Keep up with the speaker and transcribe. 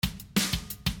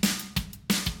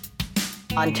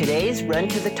on today's Run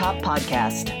to the Top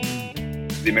podcast.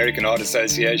 The American Heart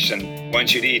Association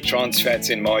wants you to eat trans fats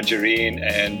in margarine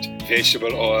and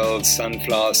vegetable oils,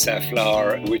 sunflower,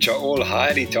 safflower, which are all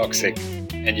highly toxic.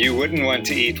 And you wouldn't want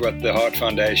to eat what the Heart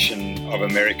Foundation of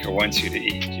America wants you to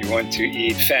eat. You want to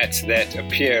eat fats that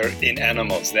appear in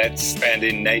animals, and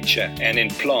in nature and in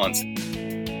plants.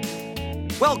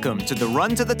 Welcome to the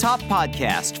Run to the Top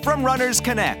podcast from Runners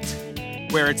Connect,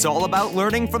 where it's all about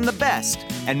learning from the best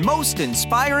and most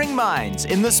inspiring minds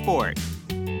in the sport.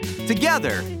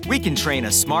 Together, we can train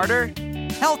a smarter,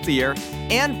 healthier,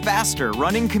 and faster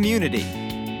running community.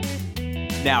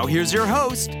 Now here's your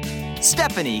host,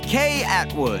 Stephanie K.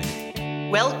 Atwood.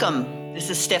 Welcome. This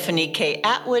is Stephanie K.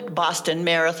 Atwood, Boston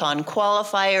Marathon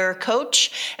qualifier,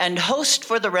 coach, and host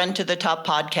for the Run to the Top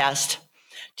podcast.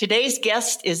 Today's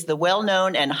guest is the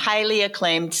well-known and highly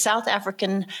acclaimed South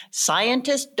African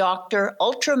scientist, doctor,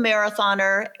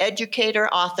 ultramarathoner, educator,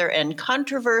 author, and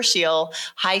controversial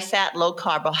high-fat,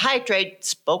 low-carbohydrate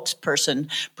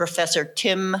spokesperson, Professor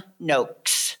Tim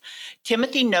Noakes.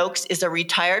 Timothy Noakes is a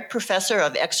retired professor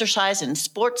of exercise and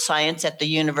sports science at the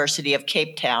University of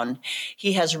Cape Town.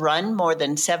 He has run more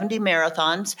than 70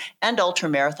 marathons and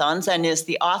ultramarathons and is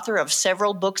the author of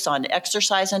several books on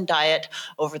exercise and diet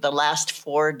over the last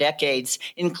 4 decades,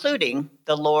 including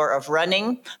The Lore of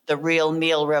Running, The Real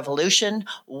Meal Revolution,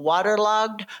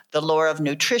 Waterlogged, The Lore of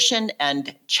Nutrition,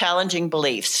 and Challenging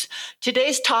Beliefs.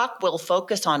 Today's talk will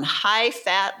focus on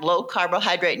high-fat,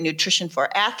 low-carbohydrate nutrition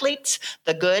for athletes,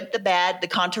 the good, the bad, the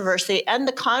controversy, and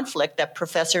the conflict that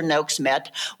Professor Noakes met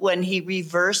when he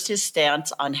reversed his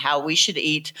stance on how we should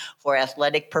eat for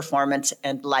athletic performance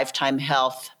and lifetime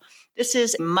health. This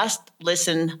is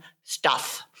must-listen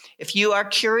stuff. If you are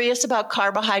curious about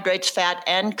carbohydrates, fat,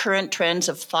 and current trends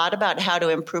of thought about how to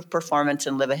improve performance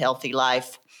and live a healthy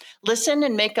life, listen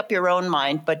and make up your own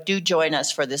mind, but do join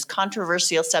us for this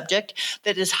controversial subject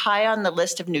that is high on the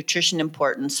list of nutrition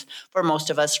importance for most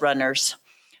of us runners.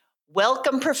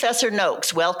 Welcome, Professor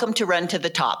Noakes. Welcome to Run to the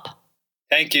Top.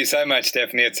 Thank you so much,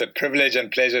 Stephanie. It's a privilege and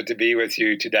pleasure to be with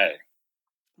you today.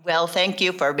 Well, thank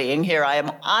you for being here. I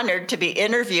am honored to be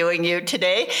interviewing you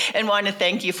today and want to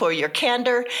thank you for your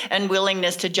candor and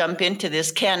willingness to jump into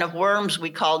this can of worms we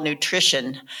call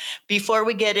nutrition. Before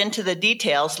we get into the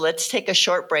details, let's take a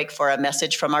short break for a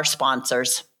message from our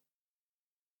sponsors.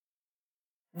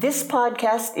 This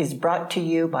podcast is brought to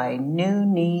you by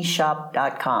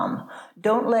NewKneeShop.com.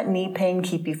 Don't let knee pain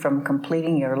keep you from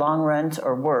completing your long runs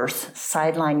or worse,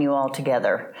 sideline you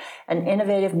altogether. An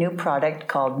innovative new product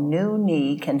called New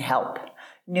Knee can help.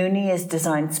 New Knee is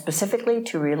designed specifically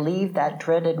to relieve that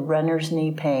dreaded runner's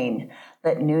knee pain.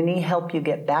 Let New Knee help you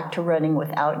get back to running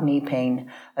without knee pain.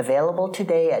 Available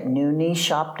today at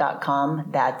NewKneeShop.com.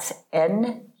 That's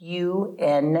NUNEE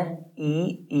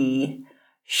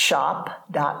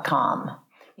shop.com.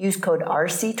 Use code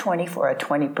RC20 for a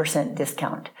 20%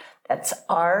 discount. That's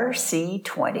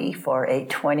RC20 for a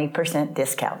 20%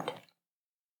 discount.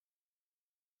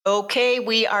 Okay,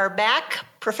 we are back.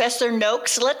 Professor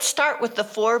Noakes, let's start with the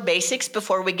 4 basics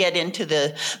before we get into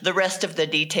the rest of the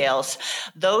details.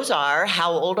 Those are,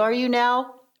 how old are you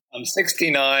now? I'm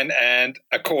 69 and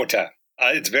a quarter.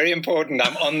 It's very important.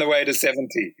 I'm on the way to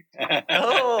 70.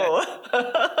 Oh,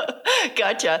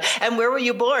 gotcha. And where were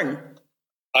you born?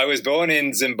 I was born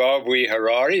in Zimbabwe,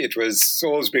 Harare. It was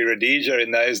Salisbury, Rhodesia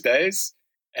in those days.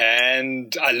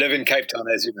 And I live in Cape Town,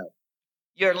 as you know.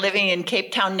 You're living in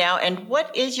Cape Town now. And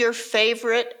what is your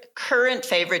current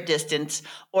favorite distance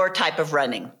or type of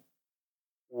running?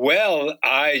 Well,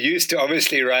 I used to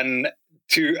obviously run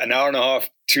an hour and a half,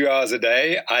 2 hours a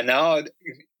day. I now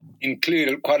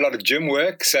include quite a lot of gym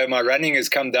work. So my running has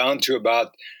come down to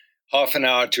about half an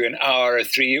hour to an hour,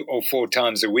 3 or 4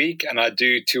 times a week. And I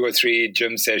do 2 or 3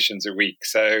 gym sessions a week.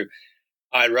 So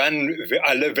I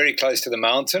live very close to the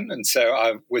mountain. And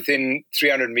so within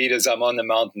 300 meters, I'm on the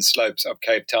mountain slopes of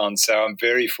Cape Town. So I'm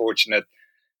very fortunate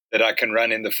that I can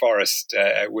run in the forest.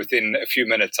 Within a few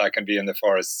minutes, I can be in the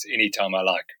forest anytime I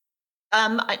like.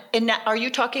 And are you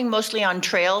talking mostly on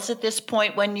trails at this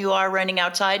point when you are running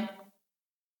outside?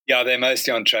 Yeah, they're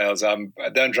mostly on trails. I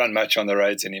don't run much on the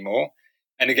roads anymore.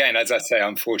 And again, as I say,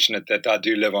 I'm fortunate that I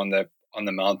do live on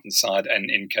the mountainside and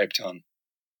in Cape Town.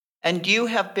 And you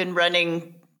have been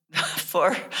running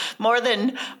for more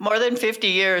than 50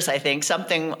 years, I think,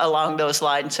 something along those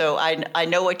lines. So I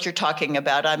know what you're talking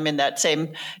about. I'm in that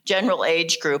same general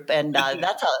age group, and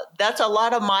that's a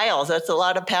lot of miles. That's a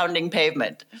lot of pounding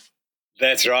pavement.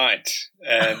 That's right.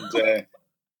 And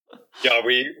Yeah,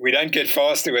 we don't get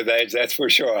faster with age, that's for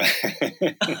sure.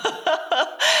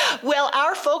 Well,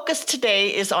 our focus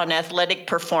today is on athletic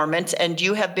performance, and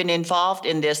you have been involved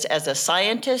in this as a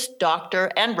scientist, doctor,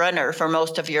 and runner for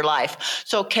most of your life.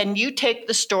 So can you take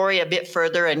the story a bit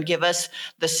further and give us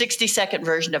the 60-second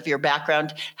version of your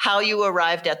background, how you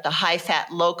arrived at the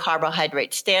high-fat,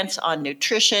 low-carbohydrate stance on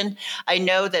nutrition? I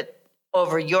know that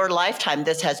over your lifetime,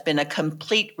 this has been a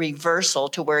complete reversal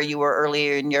to where you were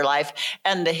earlier in your life,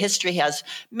 and the history has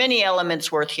many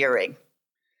elements worth hearing.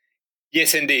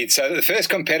 Yes, indeed. So the first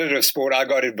competitive sport I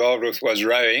got involved with was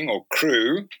rowing, or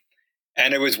crew.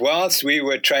 And it was whilst we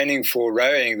were training for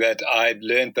rowing that I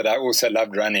learned that I also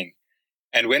loved running.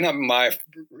 And when my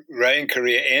rowing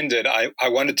career ended, I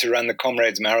wanted to run the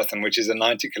Comrades Marathon, which is a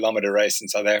 90-kilometer race in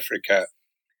South Africa.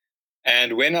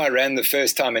 And when I ran the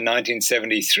first time in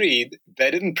 1973,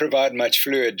 they didn't provide much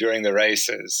fluid during the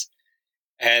races.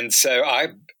 And so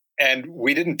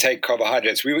we didn't take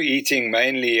carbohydrates. We were eating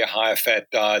mainly higher fat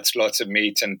diets, lots of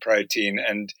meat and protein.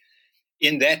 And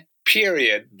in that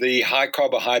period, the high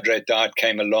carbohydrate diet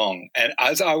came along. And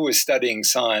as I was studying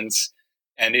science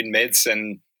and in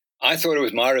medicine, I thought it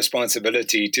was my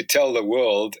responsibility to tell the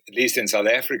world, at least in South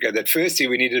Africa, that firstly,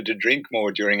 we needed to drink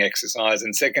more during exercise.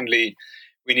 And secondly,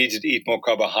 we needed to eat more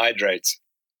carbohydrates.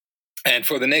 And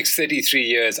for the next 33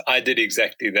 years, I did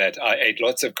exactly that. I ate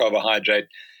lots of carbohydrate,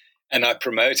 and I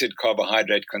promoted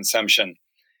carbohydrate consumption.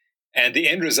 And the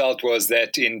end result was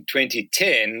that in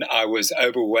 2010, I was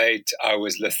overweight, I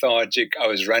was lethargic, I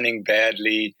was running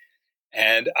badly,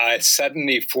 and I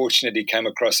suddenly, fortunately, came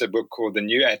across a book called The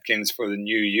New Atkins for the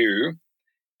New You.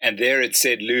 And there it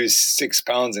said, lose 6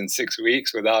 pounds in 6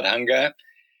 weeks without hunger.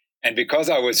 And because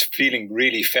I was feeling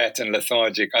really fat and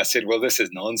lethargic, I said, well, this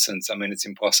is nonsense. I mean, it's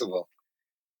impossible.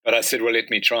 But I said, well, let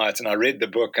me try it. And I read the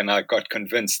book and I got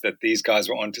convinced that these guys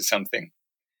were onto something.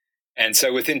 And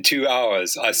so within 2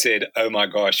 hours, I said, oh my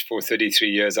gosh, for 33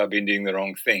 years, I've been doing the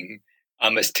wrong thing. I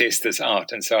must test this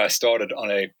out. And so I started on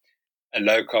a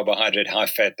low carbohydrate, high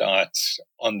fat diet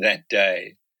on that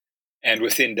day. And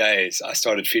within days, I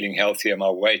started feeling healthier.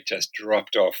 My weight just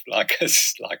dropped off like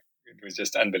it was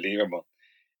just unbelievable.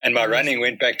 And my running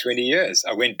went back 20 years.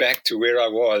 I went back to where I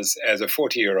was as a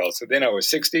 40-year-old. So then I was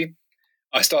 60.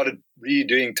 I started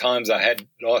redoing times I had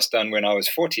last done when I was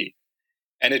 40.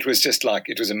 And it was just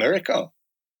it was a miracle.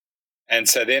 And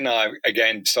so then I,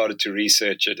 again, started to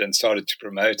research it and started to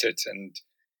promote it. And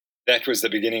that was the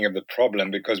beginning of the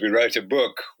problem, because we wrote a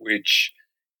book which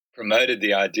promoted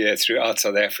the idea throughout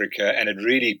South Africa, and it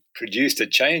really produced a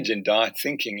change in diet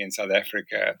thinking in South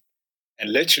Africa.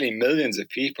 And literally millions of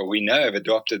people we know have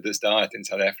adopted this diet in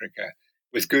South Africa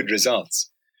with good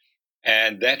results.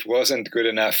 And that wasn't good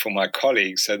enough for my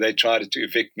colleagues, so they tried to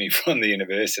evict me from the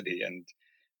university. And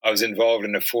I was involved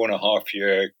in a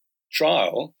 4.5-year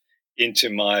trial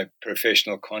into my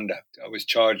professional conduct. I was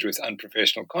charged with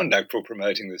unprofessional conduct for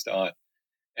promoting this diet.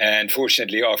 And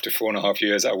fortunately, after 4.5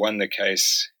 years, I won the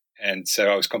case. And so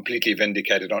I was completely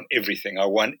vindicated on everything. I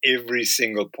won every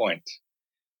single point.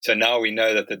 So now we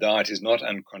know that the diet is not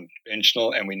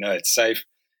unconventional, and we know it's safe,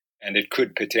 and it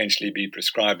could potentially be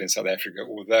prescribed in South Africa,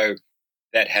 although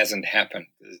that hasn't happened.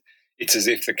 It's as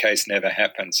if the case never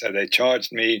happened. So they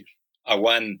charged me, I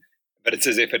won, but it's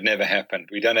as if it never happened.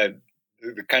 We don't know,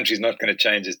 the country's not going to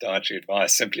change its dietary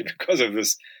advice simply because of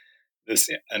this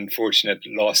unfortunate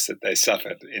loss that they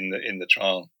suffered in the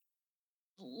trial.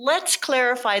 Let's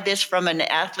clarify this from an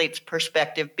athlete's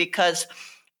perspective, because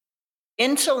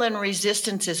insulin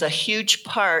resistance is a huge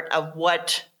part of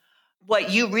what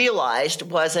you realized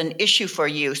was an issue for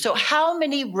you. So how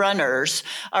many runners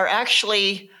are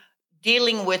actually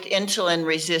dealing with insulin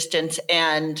resistance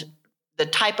and the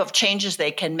type of changes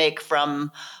they can make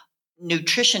from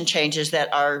nutrition changes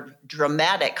that are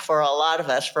dramatic for a lot of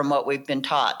us from what we've been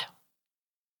taught?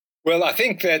 Well, I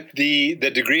think that the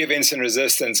degree of insulin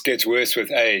resistance gets worse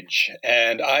with age.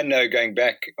 And I know, going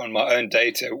back on my own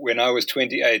data, when I was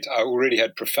 28, I already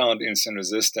had profound insulin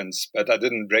resistance, but I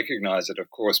didn't recognize it,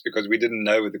 of course, because we didn't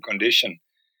know the condition.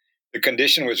 The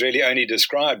condition was really only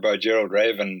described by Gerald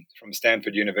Raven from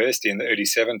Stanford University in the early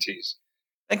 70s.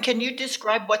 And can you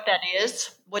describe what that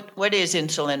is? What is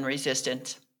insulin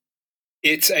resistance?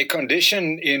 It's a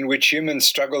condition in which humans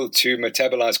struggle to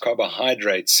metabolize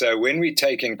carbohydrates. So when we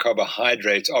take in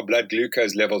carbohydrates, our blood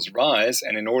glucose levels rise,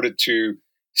 and in order to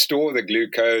store the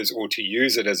glucose or to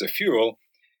use it as a fuel,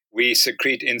 we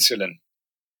secrete insulin.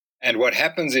 And what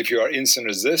happens if you are insulin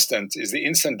resistant is the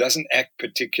insulin doesn't act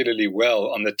particularly well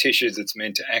on the tissues it's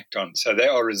meant to act on. So they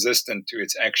are resistant to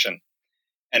its action.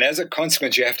 And as a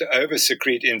consequence, you have to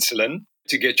over-secrete insulin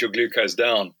to get your glucose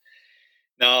down.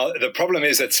 Now, the problem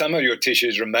is that some of your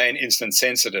tissues remain insulin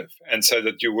sensitive, and so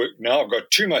that you now got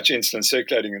too much insulin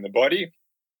circulating in the body,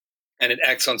 and it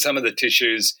acts on some of the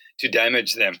tissues to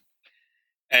damage them.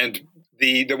 And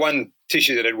the one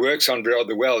tissue that it works on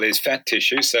rather well is fat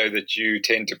tissue, so that you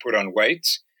tend to put on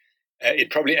weight.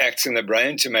 It probably acts in the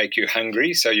brain to make you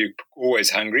hungry, so you're always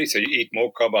hungry, so you eat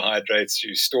more carbohydrates,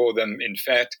 you store them in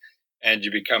fat, and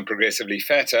you become progressively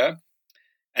fatter.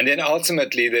 And then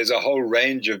ultimately, there's a whole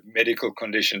range of medical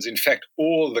conditions. In fact,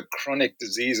 all the chronic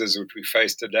diseases which we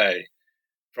face today,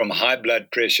 from high blood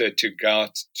pressure to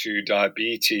gout to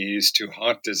diabetes to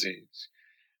heart disease,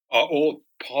 are all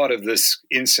part of this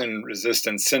insulin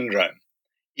resistance syndrome.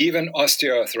 Even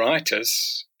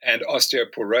osteoarthritis and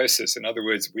osteoporosis, in other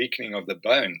words, weakening of the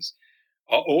bones,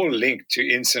 are all linked to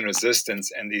insulin resistance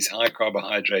and these high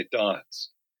carbohydrate diets.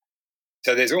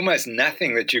 So there's almost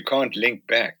nothing that you can't link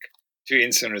back to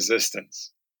insulin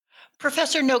resistance.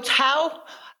 Professor Noakes, how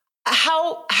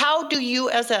do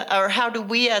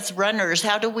we as runners,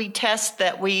 how do we test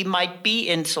that we might be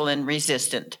insulin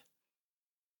resistant?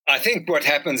 I think what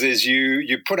happens is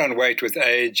you put on weight with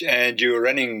age and your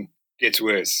running gets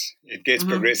worse. It gets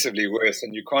progressively worse,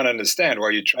 and you can't understand why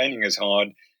your training is hard,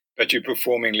 but you're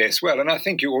performing less well. And I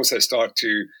think you also start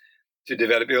to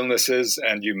develop illnesses,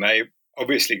 and you may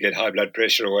obviously get high blood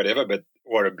pressure or whatever,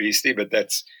 or obesity, but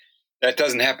that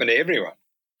doesn't happen to everyone.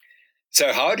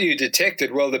 So how do you detect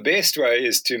it? Well, the best way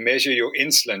is to measure your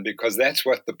insulin, because that's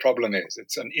what the problem is.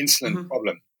 It's an insulin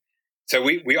problem. So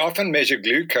we often measure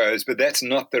glucose, but that's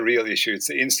not the real issue. It's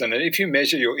the insulin. And if you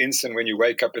measure your insulin when you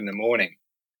wake up in the morning,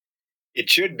 it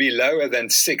should be lower than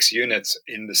 6 units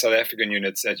in the South African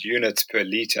units, that's units per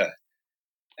liter.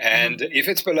 And if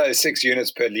it's below 6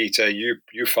 units per liter,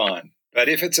 you're fine. But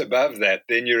if it's above that,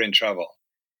 then you're in trouble.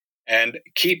 And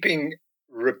keeping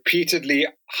repeatedly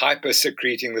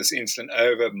hypersecreting this insulin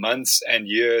over months and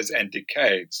years and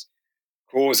decades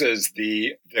causes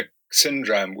the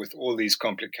syndrome with all these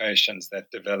complications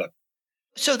that develop.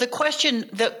 So the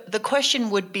question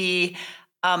would be,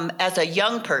 as a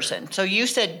young person, so you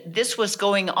said this was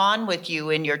going on with you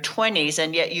in your 20s,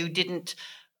 and yet you didn't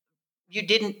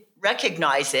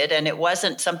recognize it, and it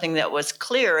wasn't something that was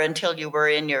clear until you were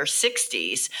in your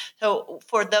 60s. So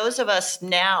for those of us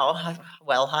now,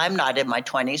 well, I'm not in my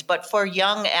 20s, but for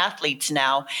young athletes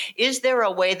now, is there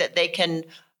a way that they can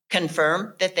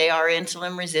confirm that they are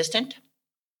insulin resistant?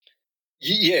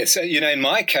 Yes. In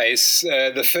my case,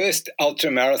 the first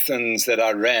ultra marathons that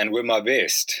I ran were my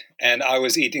best. And I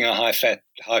was eating a high-fat,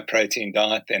 high-protein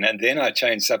diet then. And then I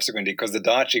changed subsequently, because the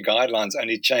dietary guidelines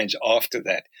only changed after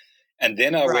that. And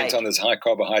then I went on this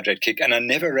high-carbohydrate kick, and I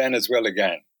never ran as well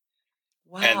again.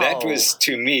 Wow. And that was,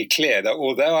 to me, clear that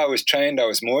although I was trained, I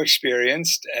was more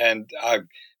experienced, and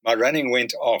my running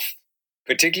went off,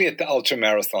 particularly at the ultra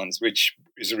marathons, which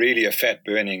is really a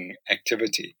fat-burning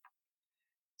activity.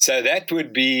 So that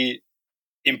would be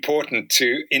important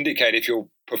to indicate if your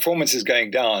performance is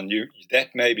going down.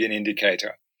 That may be an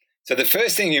indicator. So the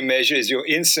first thing you measure is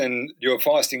your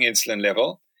fasting insulin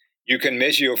level. You can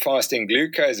measure your fasting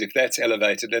glucose if that's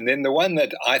elevated. And then the one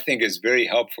that I think is very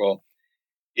helpful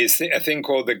is a thing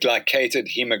called the glycated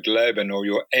hemoglobin, or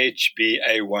your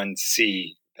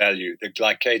HbA1c value, the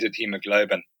glycated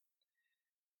hemoglobin.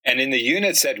 And in the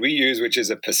units that we use, which is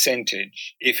a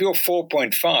percentage, if you're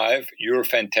 4.5, you're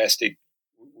fantastic.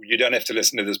 You don't have to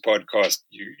listen to this podcast.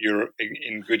 You're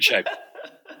in good shape.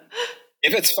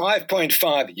 If it's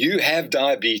 5.5, you have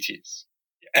diabetes,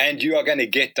 and you are going to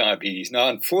get diabetes. Now,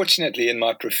 unfortunately, in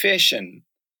my profession,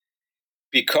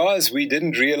 because we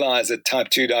didn't realize that type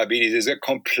 2 diabetes is a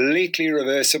completely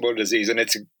reversible disease, and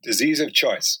it's a disease of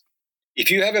choice. If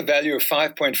you have a value of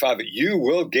 5.5, you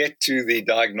will get to the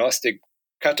diagnostic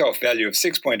cutoff value of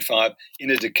 6.5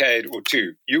 in a decade or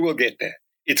two. You will get there.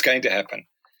 It's going to happen.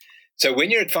 So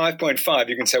when you're at 5.5,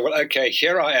 you can say, well, okay,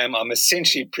 here I am. I'm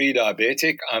essentially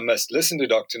pre-diabetic. I must listen to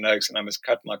Dr. Noakes, and I must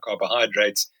cut my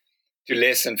carbohydrates to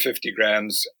less than 50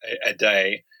 grams a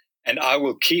day. And I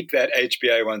will keep that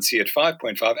HbA1c at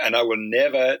 5.5, and I will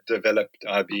never develop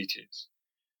diabetes.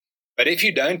 But if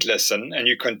you don't listen and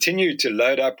you continue to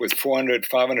load up with 400,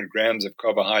 500 grams of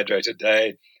carbohydrate a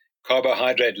day,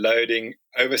 carbohydrate loading,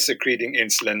 over-secreting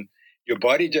insulin, your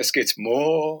body just gets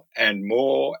more and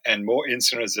more and more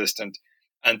insulin resistant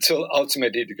until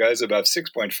ultimately it goes above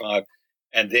 6.5,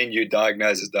 and then you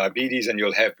diagnose as diabetes, and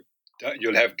you'll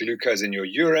have glucose in your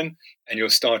urine, and you'll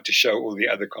start to show all the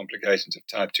other complications of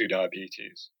type 2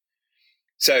 diabetes.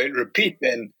 So repeat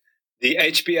then, the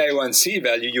HbA1c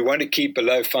value you want to keep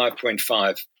below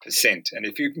 5.5%. And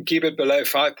if you can keep it below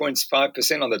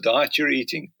 5.5% on the diet you're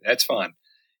eating, that's fine.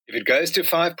 If it goes to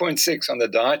 5.6 on the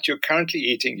diet you're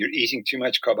eating too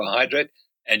much carbohydrate,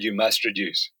 and you must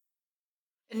reduce.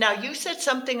 Now, you said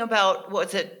something about,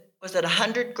 was it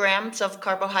 100 grams of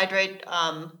carbohydrate?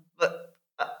 But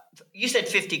you said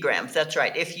 50 grams. That's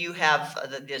right. If you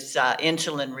have this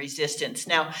insulin resistance.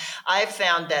 Now, I've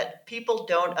found that people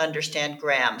don't understand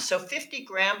grams. So 50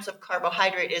 grams of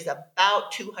carbohydrate is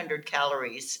about 200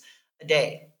 calories a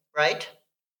day, right?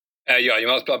 Yeah, you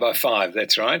multiply by 5.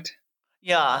 That's right.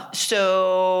 Yeah.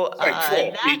 So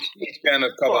 4. Each gram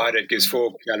of carbohydrate gives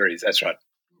 4 calories. That's right.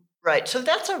 Right. So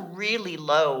that's a really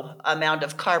low amount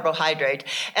of carbohydrate.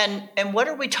 And what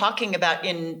are we talking about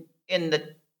in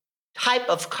the type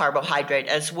of carbohydrate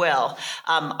as well?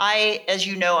 As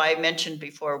you know, I mentioned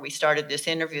before we started this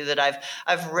interview that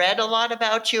I've read a lot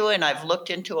about you, and I've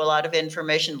looked into a lot of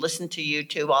information, listened to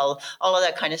YouTube, all of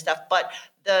that kind of stuff. But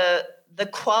the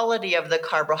quality of the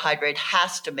carbohydrate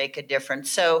has to make a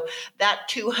difference. So that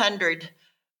 200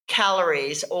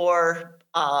 calories, or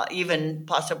even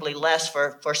possibly less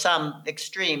for some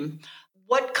extreme,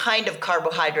 what kind of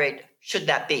carbohydrate should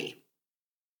that be?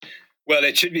 Well,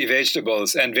 it should be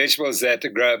vegetables, and vegetables that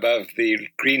grow above the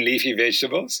green leafy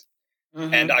vegetables.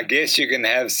 Mm-hmm. And I guess you can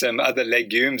have some other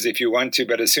legumes if you want to,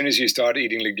 but as soon as you start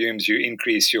eating legumes, you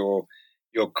increase your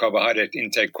carbohydrate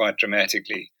intake quite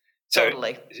dramatically. So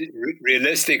totally.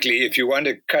 Realistically, if you want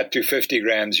to cut to 50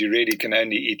 grams, you really can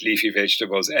only eat leafy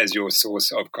vegetables as your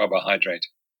source of carbohydrate.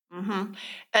 Mm-hmm.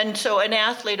 And so an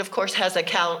athlete, of course, has a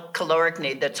caloric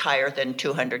need that's higher than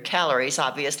 200 calories,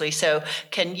 obviously. So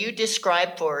can you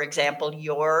describe, for example,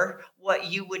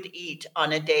 what you would eat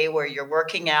on a day where you're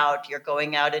working out, you're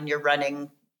going out and you're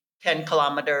running 10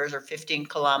 kilometers or 15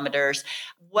 kilometers?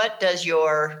 What does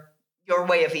your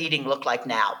way of eating look like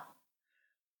now?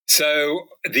 So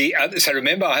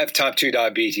remember, I have type 2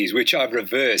 diabetes, which I've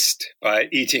reversed by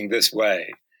eating this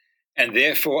way. And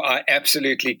therefore, I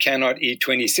absolutely cannot eat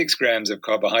 26 grams of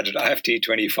carbohydrate. I have to eat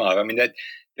 25. I mean, that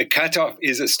the cutoff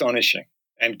is astonishing.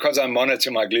 And because I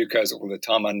monitor my glucose all the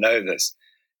time, I know this,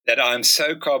 that I'm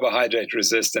so carbohydrate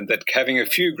resistant that having a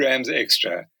few grams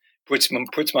extra puts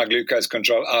my glucose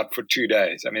control out for 2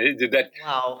 days. I mean,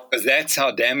 wow. Because that's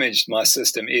how damaged my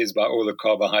system is by all the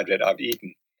carbohydrate I've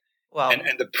eaten. Wow.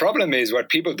 And the problem is, what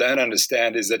people don't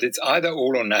understand is that it's either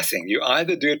all or nothing. You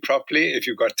either do it properly if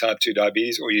you've got type 2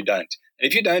 diabetes, or you don't. And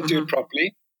if you don't do it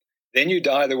properly, then you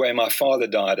die the way my father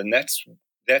died. And that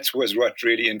was what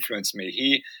really influenced me.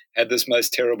 He had this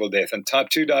most terrible death. And type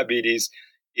 2 diabetes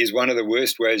is one of the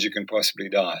worst ways you can possibly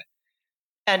die.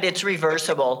 And it's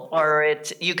reversible, or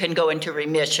you can go into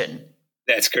remission.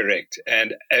 That's correct.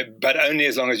 But only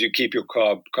as long as you keep your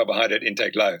carbohydrate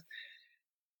intake low.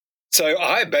 So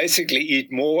I basically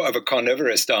eat more of a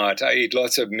carnivorous diet. I eat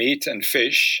lots of meat and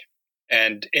fish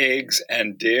and eggs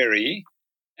and dairy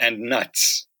and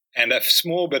nuts and a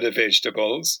small bit of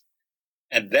vegetables,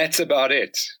 and that's about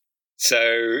it.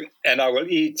 So, and I will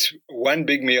eat one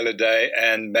big meal a day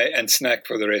and snack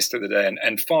for the rest of the day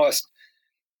and fast.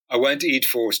 I won't eat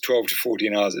for 12 to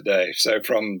 14 hours a day. So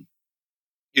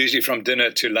usually from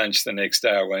dinner to lunch the next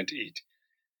day, I won't eat.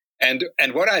 And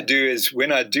what I do is,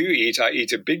 when I do eat, I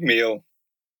eat a big meal,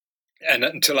 and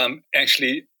until I'm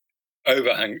actually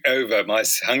over. My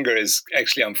hunger is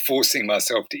actually, I'm forcing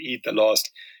myself to eat the last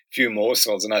few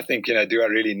morsels. And I think, do I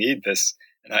really need this?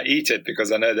 And I eat it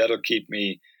because I know that'll keep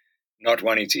me not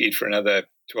wanting to eat for another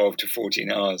 12 to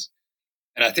 14 hours.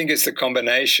 And I think it's the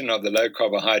combination of the low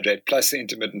carbohydrate plus the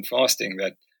intermittent fasting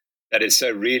that is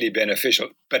so really beneficial.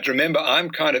 But remember, I'm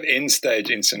kind of end stage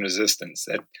insulin resistance.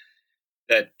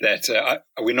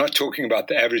 We're not talking about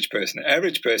the average person. The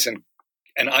average person,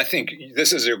 and I think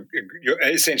this is you're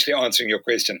essentially answering your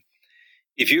question.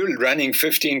 If you're running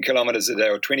 15 kilometers a day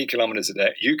or 20 kilometers a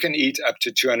day, you can eat up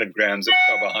to 200 grams of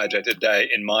carbohydrate a day,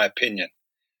 in my opinion.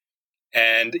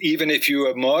 And even if you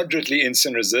are moderately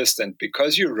insulin resistant,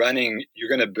 because you're running, you're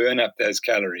going to burn up those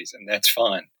calories, and that's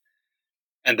fine.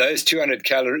 And those 200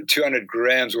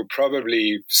 grams will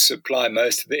probably supply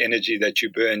most of the energy that you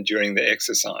burn during the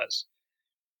exercise.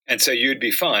 And so you'd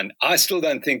be fine. I still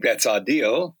don't think that's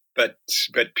ideal, but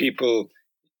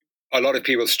a lot of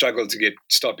people struggle to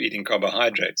stop eating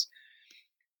carbohydrates.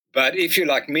 But if you're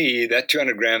like me, that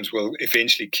 200 grams will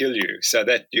eventually kill you. So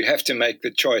that you have to make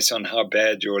the choice on how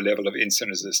bad your level of insulin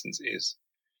resistance is.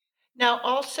 Now,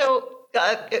 also,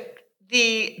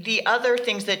 the other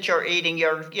things that you're eating,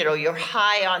 you're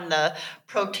high on the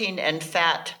protein and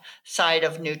fat side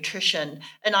of nutrition.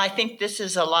 And I think this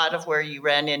is a lot of where you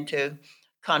ran into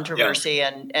controversy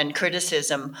and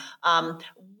criticism.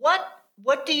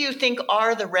 What do you think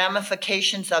are the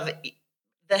ramifications of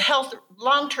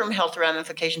long-term health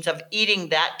ramifications of eating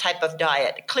that type of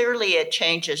diet. Clearly, it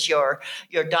changes your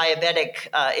diabetic.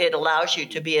 It allows you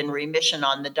to be in remission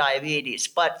on the diabetes.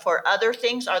 But for other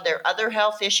things, are there other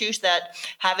health issues that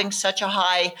having such a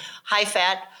high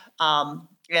fat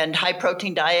and high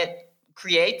protein diet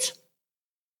creates?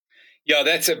 Yeah,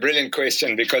 that's a brilliant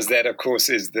question, because that, of course,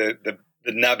 is the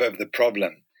nub of the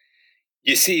problem.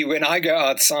 You see, when I go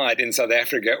outside in South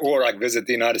Africa, or I visit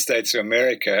the United States of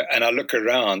America, and I look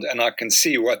around and I can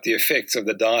see what the effects of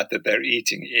the diet that they're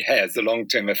eating has, the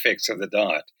long-term effects of the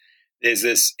diet. There's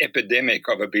this epidemic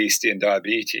of obesity and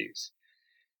diabetes.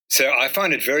 So I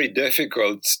find it very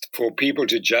difficult for people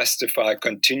to justify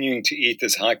continuing to eat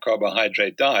this high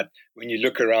carbohydrate diet when you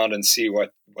look around and see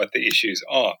what the issues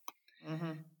are.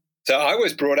 Mm-hmm. So I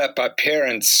was brought up by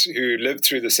parents who lived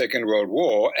through the Second World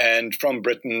War and from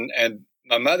Britain, and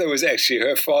my mother was actually,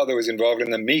 her father was involved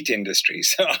in the meat industry.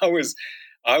 So I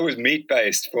was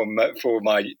meat-based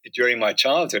during my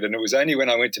childhood, and it was only when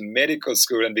I went to medical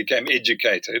school and became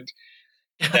educated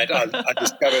that I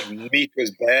discovered meat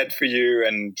was bad for you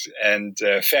and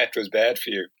fat was bad for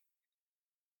you.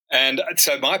 And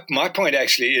so my point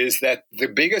actually is that the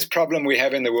biggest problem we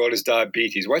have in the world is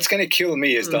diabetes. What's going to kill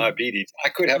me is diabetes. I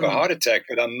could have a heart attack,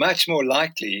 but I'm much more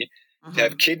likely to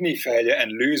have kidney failure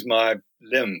and lose my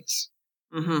limbs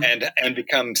and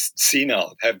become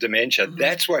senile, have dementia.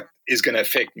 That's what is going to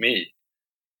affect me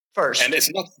first. And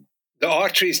it's not the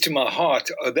arteries to my heart.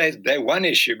 They're one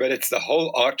issue, but it's the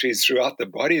whole arteries throughout the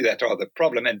body that are the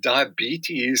problem. And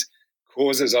diabetes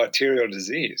causes arterial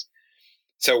disease.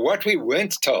 So what we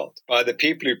weren't told by the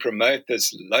people who promote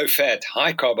this low-fat,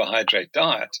 high-carbohydrate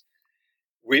diet,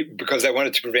 because they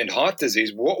wanted to prevent heart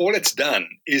disease, all it's done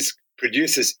is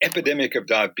produce this epidemic of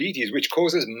diabetes, which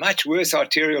causes much worse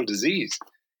arterial disease.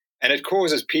 And it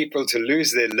causes people to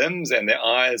lose their limbs and their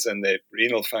eyes and their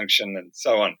renal function and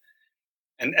so on.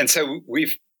 And so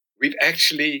we've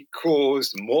actually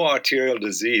caused more arterial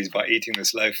disease by eating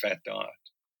this low-fat diet.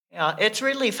 Yeah, it's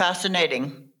really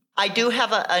fascinating. I do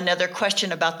have another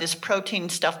question about this protein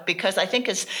stuff, because I think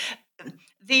it's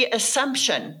the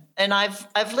assumption, and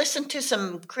I've listened to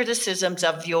some criticisms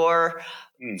of your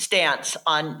stance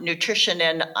on nutrition,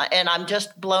 and I'm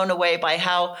just blown away by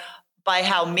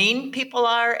how mean people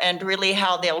are, and really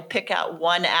how they'll pick out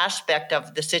one aspect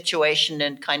of the situation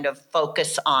and kind of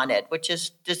focus on it, which is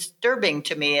disturbing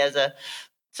to me as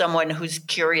someone who's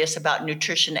curious about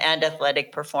nutrition and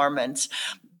athletic performance.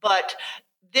 But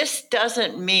this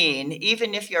doesn't mean,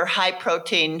 even if you're high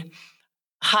protein,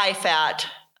 high fat,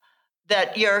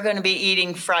 that you're going to be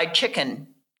eating fried chicken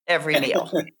every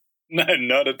meal. No,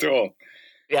 not at all.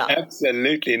 Yeah,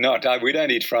 absolutely not. We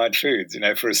don't eat fried foods,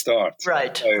 for a start.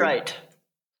 Right, right.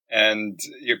 And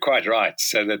you're quite right.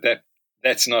 So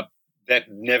that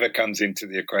never comes into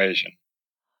the equation.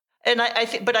 And I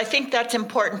think that's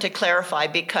important to clarify,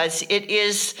 because it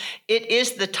is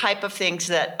the type of things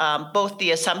that both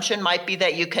the assumption might be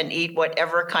that you can eat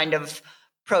whatever kind of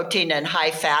protein and high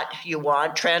fat you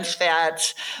want, trans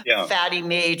fats, fatty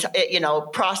meats,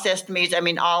 processed meats. I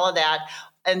mean, all of that,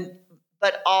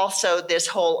 but also this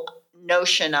whole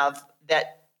notion of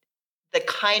that the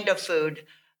kind of food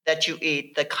that you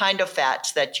eat, the kind of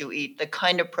fats that you eat, the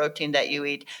kind of protein that you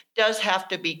eat does have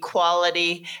to be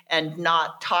quality and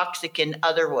not toxic in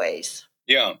other ways.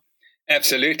 Yeah,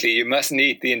 absolutely. You mustn't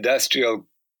eat the industrial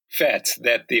fats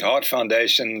that the heart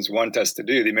foundations want us to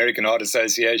do. The American Heart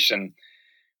Association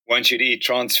wants you to eat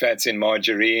trans fats in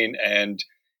margarine and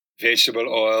vegetable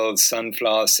oils,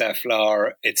 sunflower,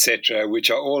 safflower, etc., which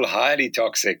are all highly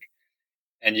toxic.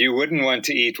 And you wouldn't want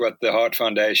to eat what the Heart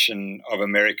Foundation of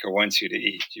America wants you to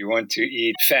eat. You want to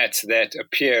eat fats that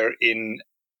appear in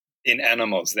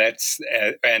animals,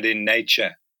 and in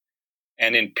nature,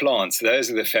 and in plants.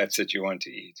 Those are the fats that you want to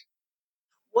eat.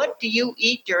 What do you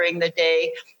eat during the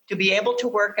day to be able to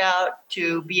work out,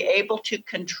 to be able to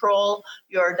control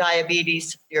your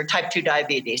diabetes, your type 2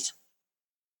 diabetes?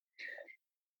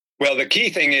 Well, the key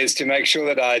thing is to make sure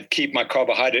that I keep my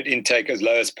carbohydrate intake as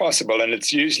low as possible, and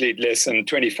it's usually less than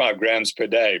 25 grams per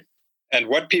day. And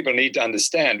what people need to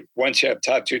understand once you have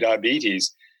type 2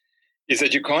 diabetes is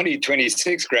that you can't eat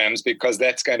 26 grams, because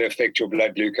that's going to affect your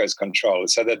blood glucose control.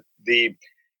 So that the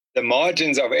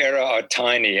margins of error are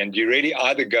tiny, and you really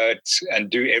either go and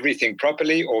do everything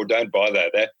properly or don't bother.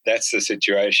 That's the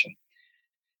situation.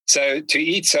 So to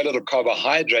eat so little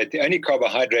carbohydrate, the only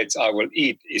carbohydrates I will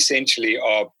eat essentially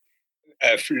are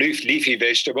leafy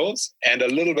vegetables and a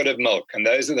little bit of milk. And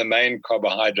those are the main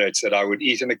carbohydrates that I would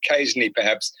eat, and occasionally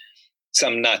perhaps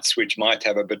some nuts, which might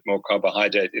have a bit more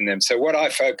carbohydrate in them. So what I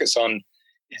focus on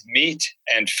is meat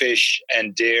and fish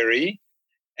and dairy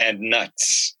and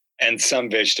nuts and some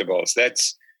vegetables.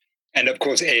 And of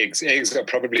course, eggs. Eggs are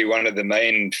probably one of the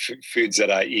main foods that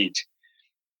I eat.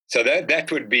 So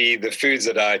that would be the foods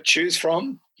that I choose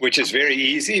from, which is very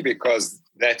easy because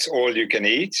that's all you can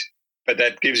eat, but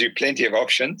that gives you plenty of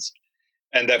options.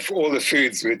 And all the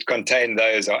foods that contain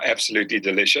those are absolutely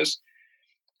delicious.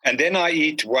 And then I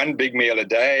eat one big meal a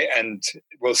day and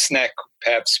will snack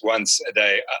perhaps once a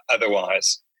day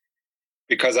otherwise,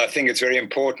 because I think it's very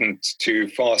important to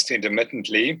fast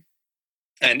intermittently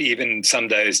and even some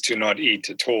days to not eat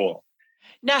at all.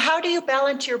 Now, how do you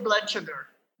balance your blood sugar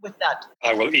with that?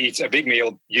 I will eat a big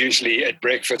meal usually at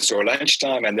breakfast or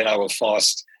lunchtime, and then I will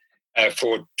fast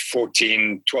for 12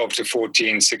 to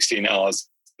 14, 16 hours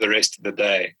the rest of the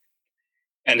day.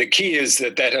 And the key is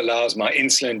that allows my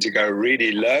insulin to go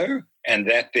really low, and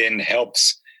that then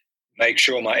helps make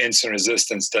sure my insulin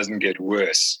resistance doesn't get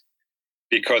worse.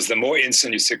 Because the more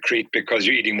insulin you secrete because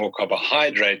you're eating more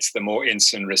carbohydrates, the more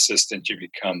insulin resistant you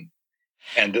become.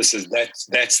 And that's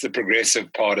the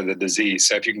progressive part of the disease.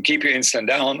 So if you can keep your insulin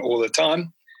down all the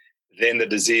time, then the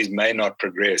disease may not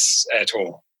progress at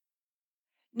all.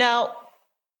 Now,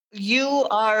 you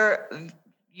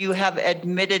have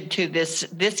admitted to this.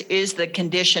 This is the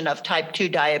condition of type 2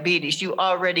 diabetes. You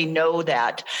already know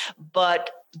that, but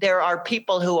there are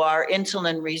people who are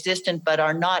insulin resistant but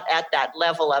are not at that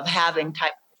level of having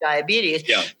type 2 diabetes.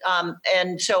 Yeah.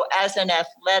 And so as an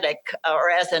athletic or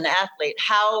as an athlete,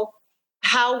 how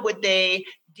would they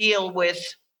deal with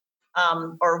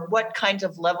or what kinds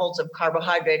of levels of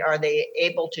carbohydrate are they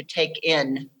able to take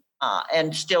in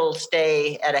and still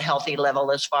stay at a healthy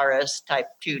level as far as type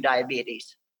 2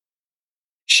 diabetes?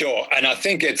 Sure. And I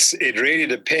think it really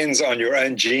depends on your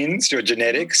own genes, your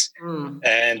genetics,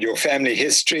 and your family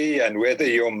history, and whether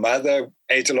your mother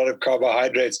ate a lot of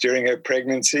carbohydrates during her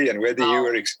pregnancy and whether you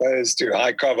were exposed to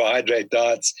high carbohydrate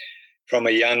diets from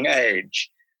a young age.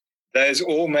 Those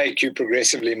all make you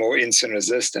progressively more insulin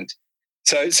resistant.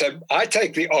 So I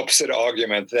take the opposite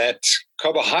argument that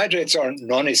carbohydrates are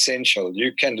non-essential.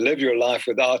 You can live your life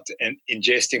without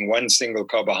ingesting one single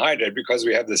carbohydrate because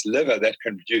we have this liver that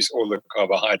can produce all the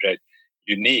carbohydrate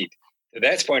you need. So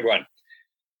that's point one.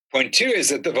 Point two is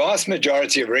that the vast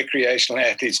majority of recreational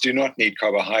athletes do not need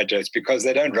carbohydrates because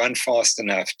they don't run fast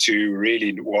enough to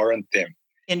really warrant them.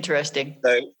 Interesting.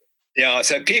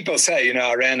 So people say,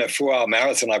 I ran a 4-hour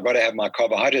marathon, I've got to have my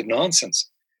carbohydrate. Nonsense.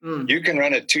 You can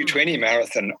run a 2:20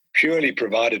 marathon purely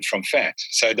provided from fat.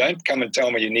 So don't come and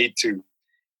tell me you need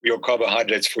your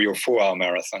carbohydrates for your 4-hour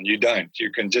marathon. You don't.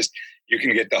 You can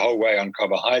get the whole way on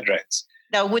carbohydrates.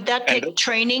 Now, would that take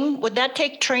training? Would that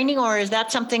take training, or is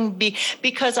that something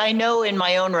because I know in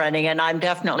my own running, and I'm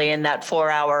definitely in that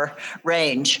 4-hour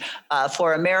range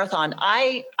for a marathon,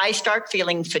 I start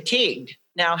feeling fatigued.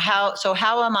 Now, how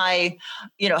am I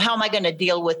going to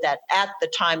deal with that at the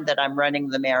time that I'm running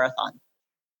the marathon?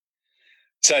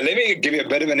 So let me give you a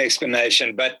bit of an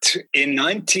explanation. But in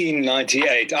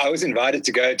 1998, I was invited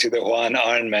to go to the Hawaiian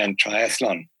Ironman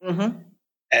triathlon. Mm-hmm.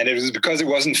 And it was because it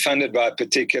wasn't funded by a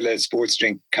particular sports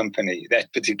drink company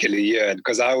that particular year,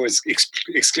 because I was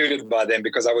excluded by them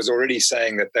because I was already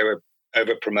saying that they were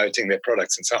over-promoting their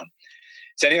products and so on.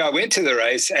 So anyway, I went to the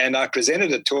race and I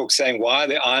presented a talk saying why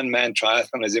the Ironman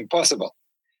triathlon is impossible.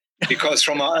 Because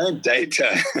from our own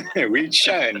data, we'd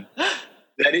shown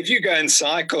that if you go and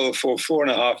cycle for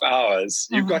 4.5 hours,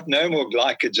 you've got no more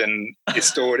glycogen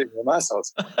stored in your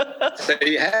muscles. So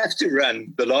you have to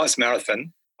run the last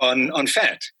marathon on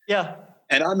fat. Yeah.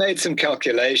 And I made some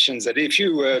calculations that if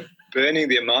you were burning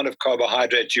the amount of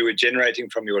carbohydrate you were generating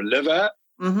from your liver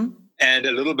and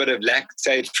a little bit of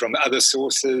lactate from other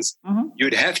sources,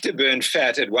 you'd have to burn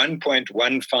fat at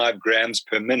 1.15 grams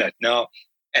per minute. Now,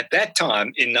 at that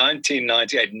time in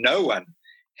 1998, no one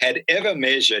had ever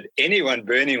measured anyone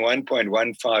burning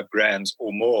 1.15 grams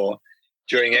or more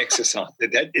during exercise.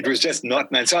 It was just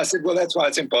not known. So I said, well, that's why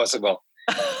it's impossible.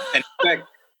 And in fact,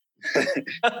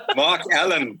 Mark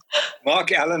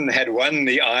Allen had won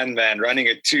the Ironman running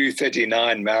a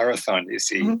 2:39 marathon, you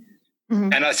see.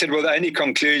 And I said, well, the only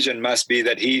conclusion must be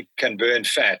that he can burn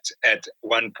fat at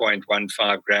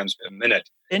 1.15 grams per minute.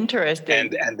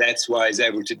 Interesting. And that's why he's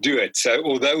able to do it. So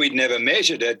although we'd never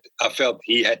measured it, I felt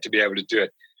he had to be able to do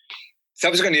it.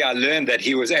 Subsequently, I learned that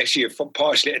he was actually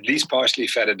at least partially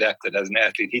fat adapted as an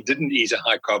athlete. He didn't eat a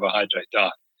high carbohydrate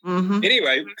diet.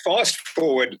 Anyway, fast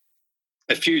forward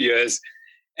a few years,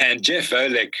 and Jeff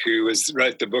Volek, who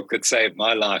wrote the book that saved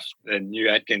my life, The New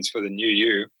Atkins for the New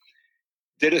You,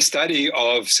 did a study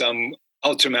of some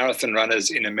ultramarathon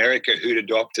runners in America who'd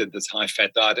adopted this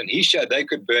high-fat diet, and he showed they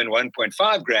could burn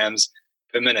 1.5 grams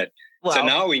per minute. Wow. So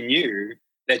now we knew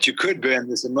that you could burn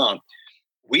this amount.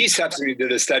 We subsequently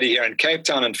did a study here in Cape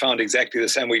Town and found exactly the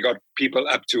same. We got people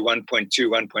up to 1.2,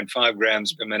 1.5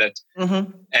 grams per minute.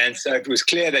 Mm-hmm. And so it was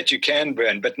clear that you can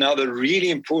burn. But now the really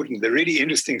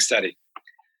interesting study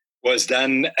was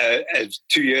done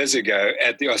 2 years ago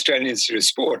at the Australian Institute of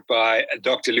Sport by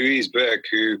Dr. Louise Burke,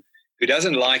 who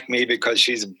doesn't like me because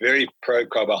she's very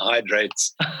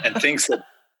pro-carbohydrates and thinks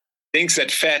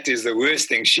that fat is the worst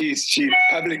thing. She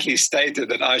publicly stated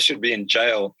that I should be in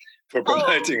jail for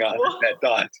promoting a high-fat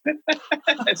diet.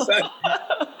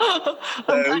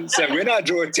 So when I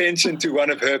draw attention to one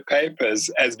of her papers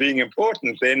as being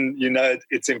important, then you know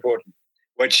it's important.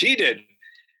 What she did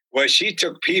was she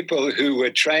took people who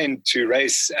were trained to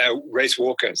race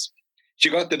walkers. She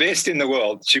got the best in the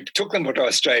world. She took them to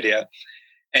Australia,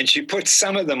 and she put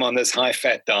some of them on this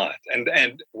high-fat diet.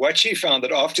 And what she found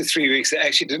that after 3 weeks, they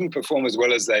actually didn't perform as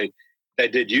well as they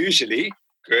did usually.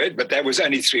 Good, but that was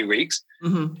only 3 weeks.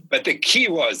 Mm-hmm. But the key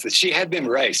was that she had them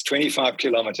race 25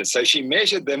 kilometers. So she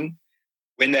measured them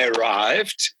when they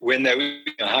arrived, when they were in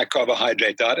a high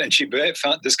carbohydrate diet, and she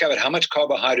discovered how much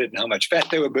carbohydrate and how much fat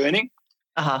they were burning.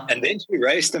 Uh-huh. And then she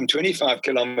raced them 25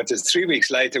 kilometers 3 weeks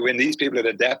later when these people had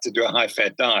adapted to a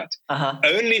high-fat diet. Uh-huh.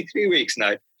 Only 3 weeks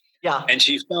now. Yeah. And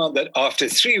she found that after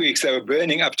 3 weeks, they were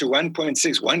burning up to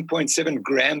 1.6, 1.7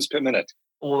 grams per minute.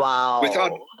 Wow.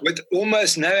 With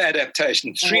almost no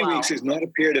adaptation. 3 weeks is not a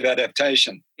period of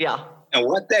adaptation. Yeah. And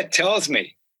what that tells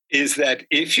me is that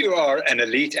if you are an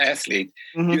elite athlete,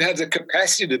 mm-hmm. you have the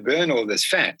capacity to burn all this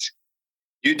fat.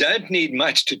 You don't need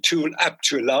much to tool up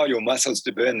to allow your muscles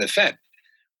to burn the fat.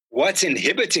 What's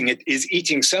inhibiting it is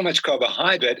eating so much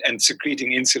carbohydrate and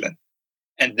secreting insulin.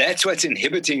 And that's what's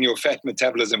inhibiting your fat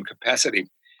metabolism capacity.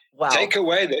 Wow. Take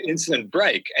away the insulin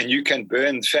brake and you can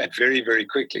burn fat very, very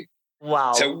quickly.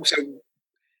 Wow.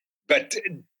 But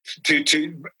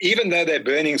even though they're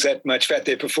burning that much fat,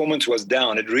 their performance was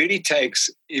down. It really takes,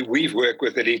 we've worked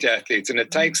with elite athletes, and it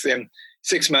takes them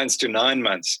 6 months to 9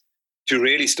 months to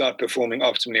really start performing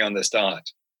optimally on this diet.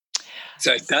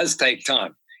 So it does take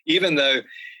time. Even though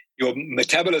your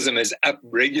metabolism is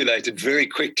upregulated very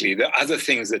quickly, there are other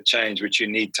things that change which you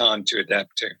need time to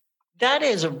adapt to. That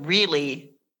is really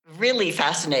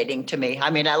fascinating to me. I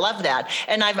mean, I love that.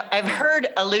 And I've heard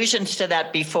allusions to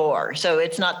that before. So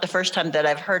it's not the first time that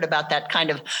I've heard about that kind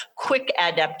of quick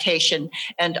adaptation,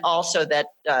 and also that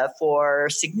for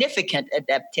significant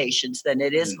adaptations, then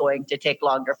it is going to take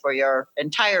longer for your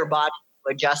entire body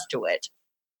to adjust to it.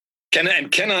 Can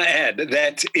I add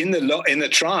that in the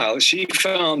trial, she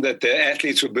found that the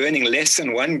athletes were burning less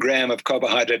than 1 gram of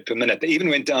carbohydrate per minute. They even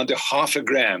went down to half a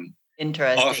gram.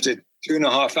 Interesting. After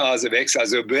 2.5 hours of exercise,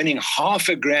 they were burning half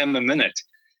a gram a minute.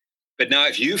 But now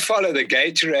if you follow the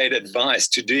Gatorade advice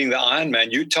to doing the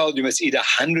Ironman, you told you must eat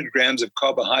 100 grams of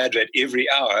carbohydrate every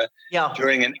hour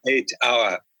during an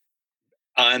 8-hour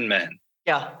Ironman.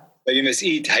 Yeah. So you must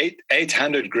eat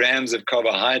 800 grams of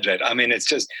carbohydrate. I mean, it's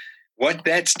just, what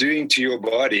that's doing to your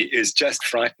body is just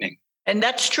frightening. And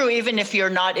that's true even if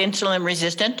you're not insulin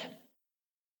resistant?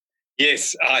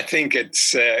 Yes, I think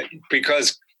it's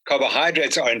because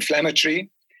carbohydrates are inflammatory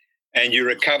and you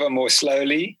recover more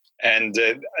slowly. And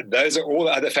those are all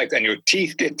other factors. And your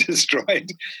teeth get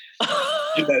destroyed.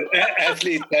 You know,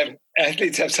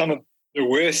 athletes have some of the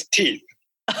worst teeth.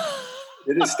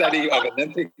 Did a study of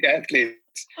Olympic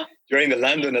athletes during the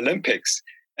London Olympics,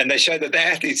 and they showed that the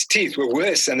athletes' teeth were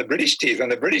worse than the British teeth,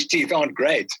 and the British teeth aren't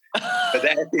great, but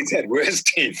the athletes had worse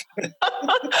teeth.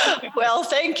 Well,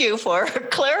 thank you for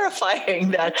clarifying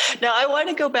that. Now, I want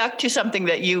to go back to something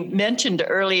that you mentioned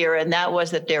earlier, and that was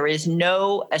that there is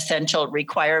no essential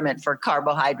requirement for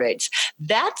carbohydrates.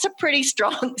 That's a pretty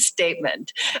strong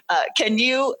statement. Can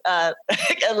you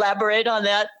elaborate on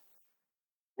that?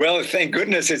 Well, thank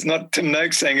goodness it's not Tim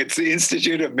Noakes saying, it's the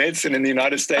Institute of Medicine in the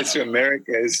United States of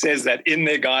America who says that in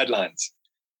their guidelines.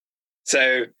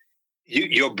 So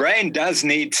your brain does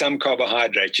need some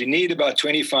carbohydrate. You need about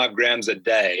 25 grams a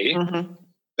day,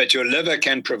 but your liver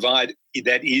can provide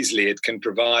that easily. It can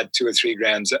provide 2 or 3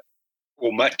 grams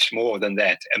or much more than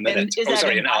that a minute.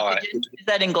 An hour. Is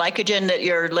that in glycogen that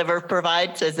your liver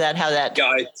provides? Is that how that?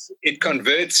 Yeah, it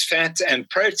converts fat and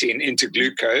protein into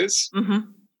glucose.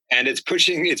 And it's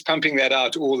pumping that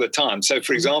out all the time. So,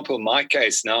 for example, in my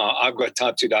case now, I've got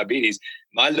type 2 diabetes.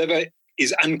 My liver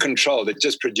is uncontrolled. It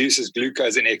just produces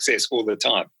glucose in excess all the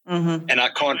time. And I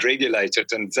can't regulate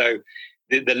it. And so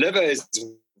the liver is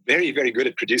very, very good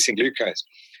at producing glucose.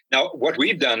 Now, what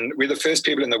we've done, we're the first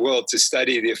people in the world to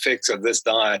study the effects of this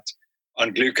diet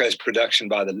on glucose production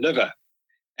by the liver.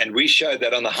 And we showed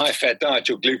that on the high-fat diet,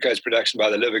 your glucose production by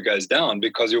the liver goes down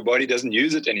because your body doesn't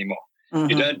use it anymore.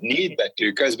 You don't need that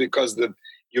glucose because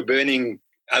you're burning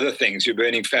other things. You're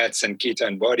burning fats and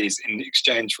ketone bodies in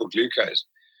exchange for glucose,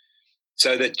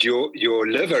 so that your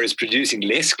liver is producing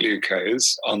less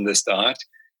glucose on this diet,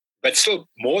 but still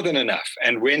more than enough.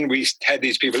 And when we had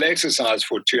these people exercise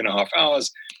for 2.5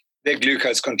 hours, their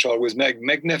glucose control was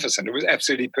magnificent. It was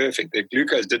absolutely perfect. Their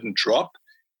glucose didn't drop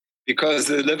because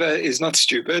the liver is not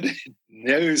stupid. It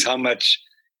knows how much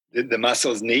the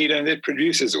muscles need, and it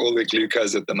produces all the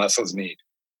glucose that the muscles need.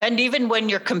 And even when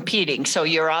you're competing, so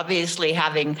you're obviously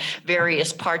having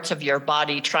various parts of your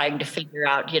body trying to figure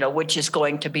out, which is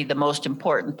going to be the most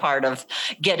important part of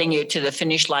getting you to the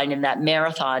finish line in that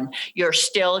marathon. Your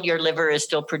liver is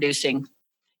still producing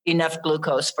enough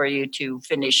glucose for you to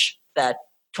finish that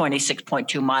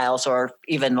 26.2 miles or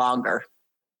even longer.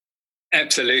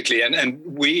 Absolutely. And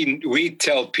we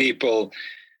tell people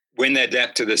when they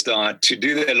adapt to this diet to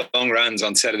do their long runs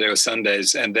on Saturday or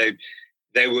Sundays, and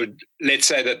they would, let's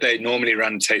say that they normally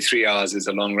run, say 3 hours is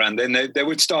a long run, then they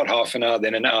would start half an hour,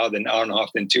 then an hour, then an hour and a half,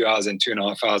 then 2 hours, then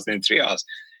 2.5 hours, then 3 hours.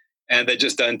 And they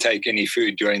just don't take any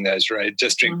food during those races,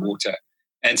 just drink water.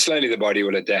 And slowly the body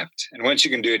will adapt. And once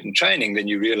you can do it in training, then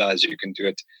you realize you can do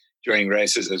it during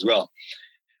races as well.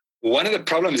 One of the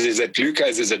problems is that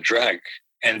glucose is a drug.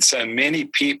 And so many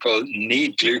people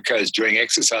need glucose during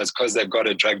exercise because they've got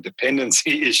a drug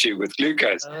dependency issue with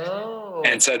glucose. Oh.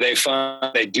 And so they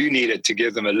find they do need it to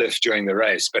give them a lift during the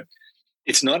race, but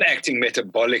it's not acting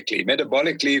metabolically.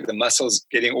 Metabolically, the muscles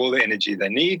getting all the energy they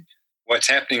need. What's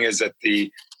happening is that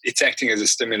it's acting as a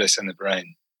stimulus in the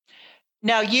brain.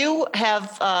 Now you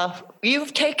have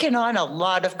you've taken on a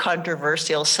lot of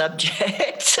controversial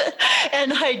subjects,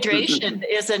 and hydration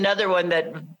is another one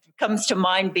that comes to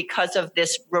mind because of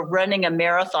this. We're running a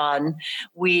marathon.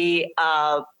 We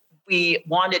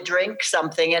want to drink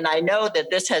something, and I know that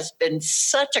this has been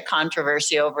such a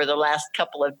controversy over the last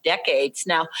couple of decades.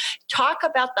 Now, talk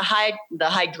about the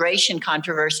hydration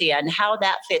controversy and how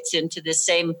that fits into the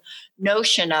same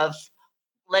notion of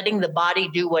letting the body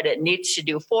do what it needs to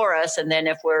do for us, and then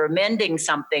if we're amending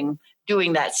something,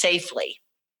 doing that safely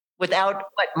without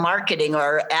marketing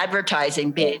or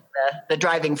advertising being the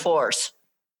driving force.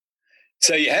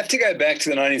 So you have to go back to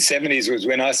the 1970s was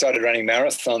when I started running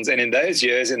marathons. And in those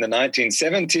years, in the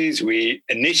 1970s, we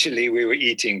were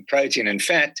eating protein and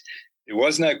fat. There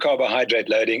was no carbohydrate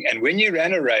loading. And when you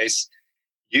ran a race,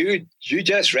 you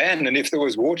just ran. And if there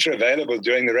was water available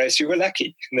during the race, you were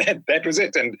lucky. That was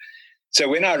it. And so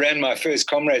when I ran my first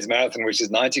Comrades Marathon, which is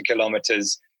 90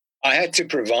 kilometers, I had to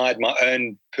provide my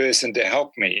own person to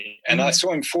help me. And I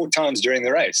saw him 4 times during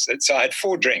the race. So I had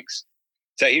 4 drinks.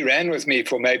 So he ran with me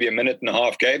for maybe a minute and a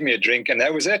half, gave me a drink, and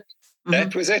that was it.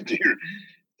 That was it.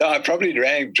 So I probably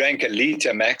drank a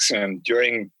liter maximum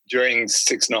during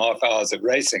 6.5 hours of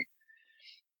racing.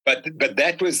 But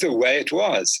that was the way it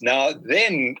was. Now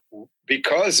then,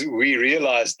 because we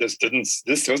realized this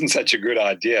wasn't such a good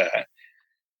idea,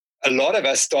 a lot of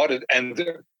us started, and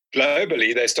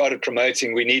globally they started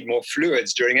promoting we need more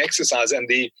fluids during exercise. And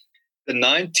the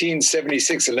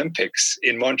 1976 Olympics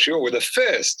in Montreal were the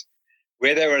first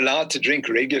where they were allowed to drink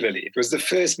regularly. It was the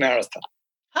first marathon.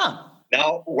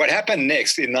 Now, what happened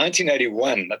next, in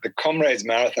 1981, the Comrades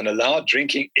Marathon allowed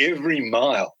drinking every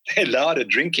mile. They allowed a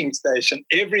drinking station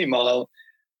every mile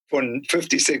for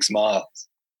 56 miles.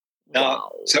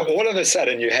 Now, So all of a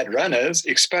sudden, you had runners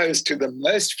exposed to the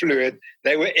most fluid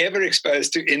they were ever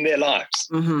exposed to in their lives.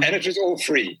 And it was all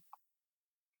free.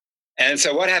 And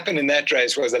so what happened in that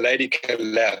race was a lady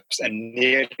collapsed and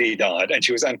nearly died, and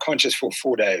she was unconscious for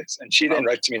 4 days. And she then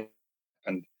wrote to me,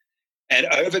 and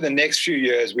over the next few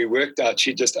years, we worked out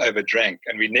she just overdrank.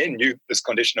 And we then knew this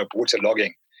condition of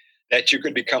waterlogging, that you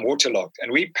could become waterlogged.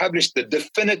 And we published the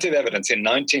definitive evidence in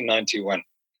 1991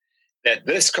 that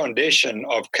this condition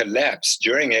of collapse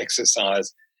during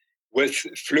exercise with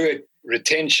fluid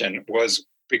retention was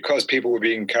because people were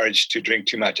being encouraged to drink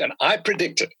too much. And I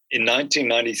predicted in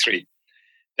 1993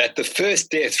 that the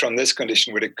first death from this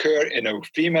condition would occur in a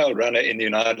female runner in the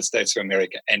United States of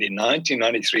America. And in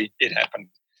 1993, it happened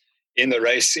in the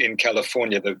race in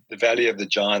California, the Valley of the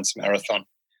Giants Marathon.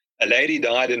 A lady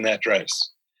died in that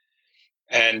race.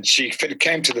 And she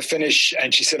came to the finish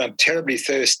and she said, I'm terribly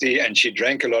thirsty. And she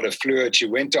drank a lot of fluid. She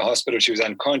went to hospital. She was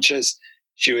unconscious.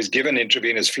 She was given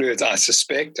intravenous fluids, I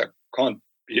suspect. I can't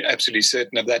be absolutely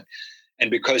certain of that.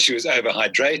 And because she was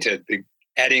overhydrated,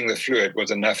 adding the fluid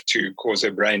was enough to cause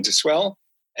her brain to swell,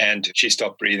 and she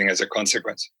stopped breathing as a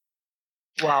consequence.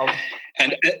 Wow.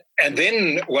 And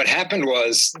then what happened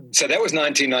was, so that was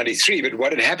 1993, but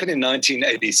what had happened in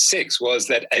 1986 was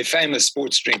that a famous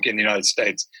sports drink in the United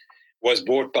States was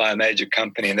bought by a major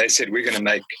company, and they said, we're going to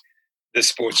make this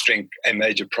sports drink a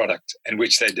major product, and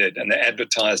which they did. And they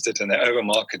advertised it and they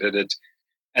overmarketed it.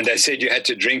 And they said you had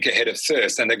to drink ahead of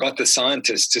thirst. And they got the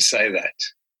scientists to say that.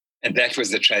 And that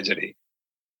was the tragedy.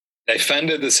 They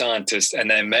funded the scientists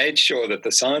and they made sure that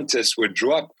the scientists would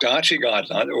draw up dietary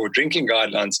guidelines or drinking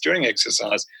guidelines during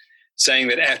exercise, saying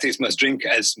that athletes must drink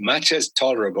as much as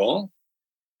tolerable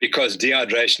because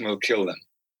dehydration will kill them.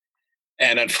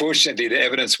 And unfortunately, the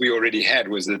evidence we already had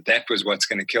was that that was what's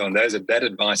going to kill them. That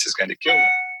advice is going to kill them.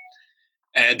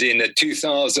 And in the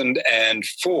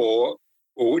 2004,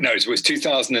 or no, it was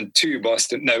 2002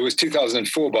 Boston, no, it was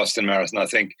 2004 Boston Marathon, I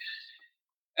think.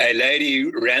 A lady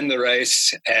ran the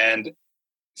race, and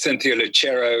Cynthia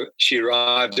Lucero, she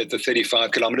arrived at the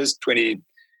 35 kilometers,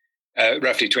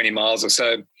 roughly 20 miles or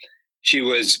so. She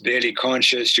was barely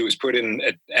conscious. She was put in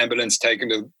an ambulance, taken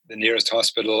to the nearest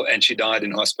hospital, and she died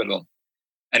in hospital.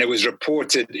 And it was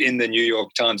reported in the New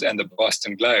York Times and the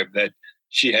Boston Globe that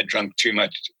she had drunk too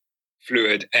much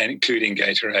fluid, and including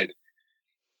Gatorade.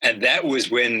 And that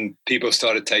was when people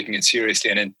started taking it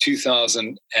seriously. And in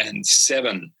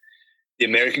 2007, the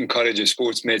American College of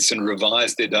Sports Medicine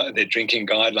revised their drinking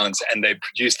guidelines, and they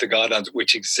produced the guidelines,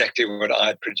 which exactly what I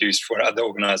had produced for other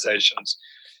organizations.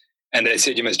 And they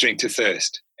said you must drink to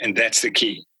thirst. And that's the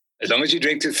key. As long as you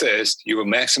drink to thirst, you will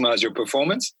maximize your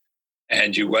performance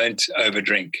and you won't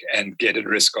overdrink and get at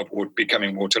risk of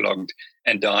becoming waterlogged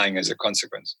and dying as a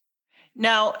consequence.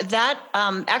 Now, that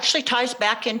actually ties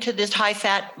back into this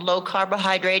high-fat,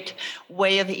 low-carbohydrate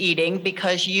way of eating,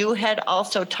 because you had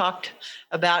also talked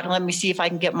about, let me see if I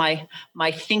can get my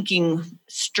thinking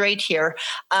straight here,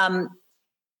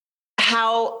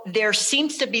 how there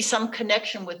seems to be some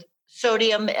connection with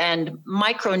sodium and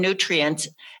micronutrients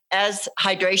as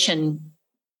hydration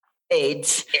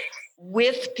aids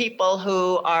with people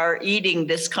who are eating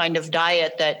this kind of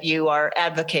diet that you are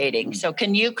advocating. So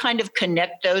can you kind of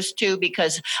connect those two?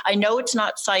 Because I know it's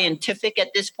not scientific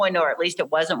at this point, or at least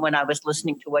it wasn't when I was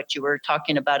listening to what you were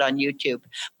talking about on YouTube,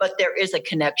 but there is a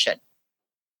connection.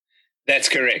 That's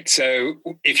correct. So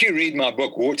if you read my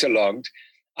book, Waterlogged,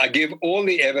 I give all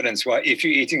the evidence why if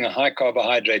you're eating a high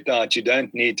carbohydrate diet, you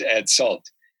don't need to add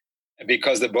salt,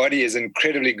 because the body is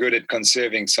incredibly good at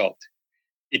conserving salt.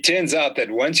 It turns out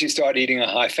that once you start eating a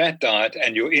high-fat diet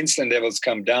and your insulin levels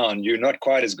come down, you're not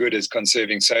quite as good as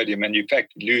conserving sodium, and you, in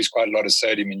fact, lose quite a lot of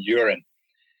sodium in urine.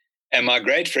 And my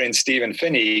great friend, Stephen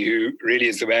Phinney, who really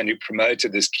is the man who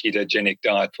promoted this ketogenic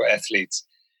diet for athletes,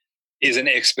 is an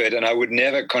expert, and I would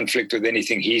never conflict with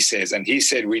anything he says. And he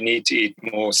said we need to eat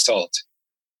more salt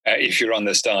if you're on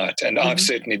this diet. And I've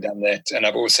certainly done that. And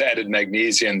I've also added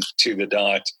magnesium to the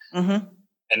diet. Mm-hmm.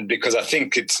 And because I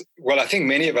think I think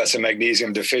many of us are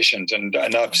magnesium deficient, and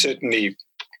I've certainly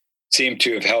seemed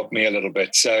to have helped me a little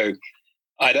bit. So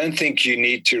I don't think you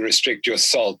need to restrict your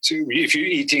salt. If you're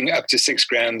eating up to 6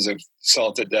 grams of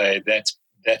salt a day,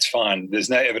 that's fine. There's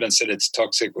no evidence that it's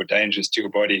toxic or dangerous to your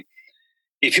body.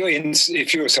 If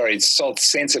you're salt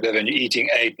sensitive and you're eating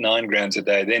 8-9 grams a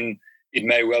day, then it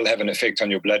may well have an effect on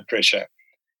your blood pressure.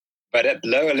 But at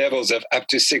lower levels of up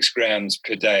to 6 grams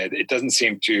per day, it doesn't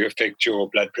seem to affect your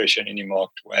blood pressure in any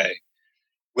marked way.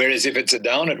 Whereas if it's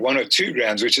down at 1 or 2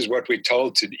 grams, which is what we're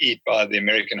told to eat by the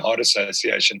American Heart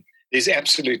Association, there's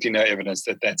absolutely no evidence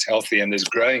that that's healthy. And there's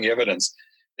growing evidence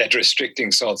that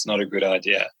restricting salt's not a good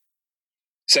idea.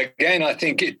 So again, I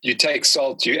think you take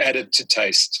salt, you add it to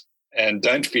taste, and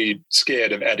don't be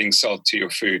scared of adding salt to your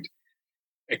food.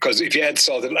 Because if you add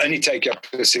salt, it'll only take you up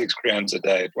to 6 grams a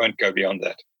day. It won't go beyond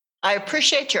that. I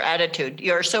appreciate your attitude.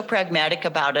 You're so pragmatic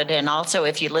about it. And also,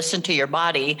 if you listen to your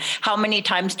body, how many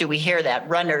times do we hear that?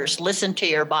 Runners, listen to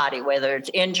your body, whether it's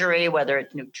injury, whether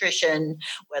it's nutrition,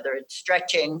 whether it's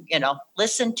stretching,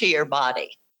 listen to your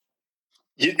body.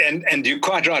 And you're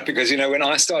quite right, because, when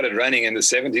I started running in the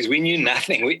 70s, we knew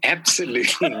nothing. We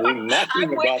absolutely knew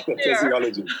nothing about the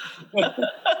physiology.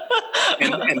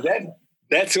 and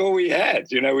that's all we had.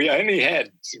 We only had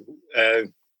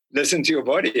listen to your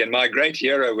body. And my great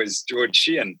hero was George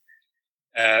Sheehan.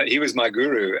 He was my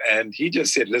guru, and he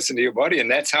just said, listen to your body. And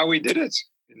that's how we did it.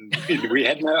 We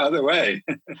had no other way.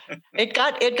 It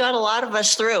got a lot of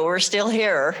us through. We're still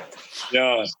here.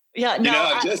 Yeah. Yeah.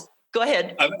 No, go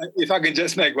ahead. If I can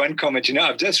just make one comment,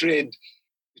 I've just read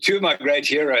 2 of my great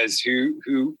heroes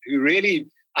who really,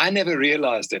 I never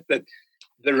realized it, that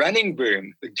the running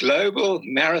boom, the global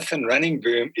marathon running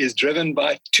boom, is driven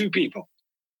by 2 people.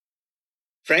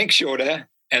 Frank Shorter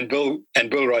and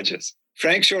Bill Rogers.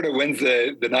 Frank Shorter wins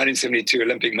the 1972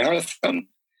 Olympic Marathon,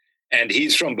 and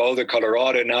he's from Boulder,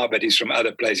 Colorado now, but he's from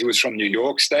other places. He was from New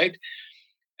York State.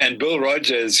 And Bill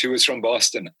Rogers, who was from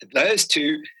Boston. Those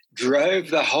 2 drove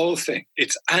the whole thing.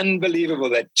 It's unbelievable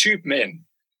that 2 men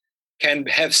can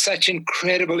have such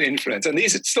incredible influence. And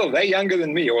they're younger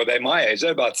than me, or they're my age.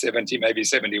 They're about 70, maybe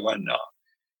 71 now.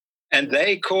 And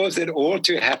they caused it all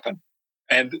to happen.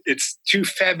 And it's two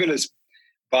fabulous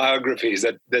biographies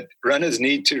that runners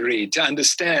need to read to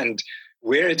understand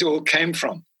where it all came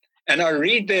from. And I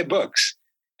read their books.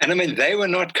 And I mean, they were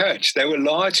not coached. They were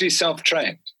largely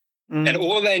self-trained. And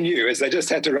all they knew is they just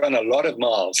had to run a lot of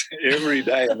miles every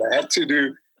day. And they had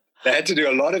to do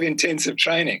a lot of intensive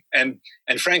training. And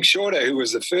Frank Shorter, who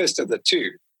was the first of the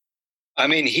two, I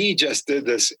mean, he just did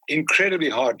this incredibly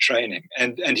hard training.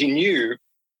 And he knew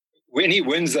when he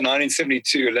wins the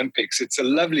 1972 Olympics, it's a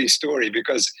lovely story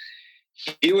because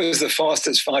he was the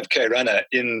fastest 5K runner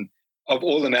of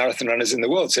all the marathon runners in the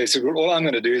world. So he said, well, all I'm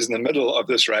going to do is in the middle of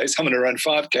this race, I'm going to run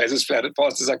 5Ks as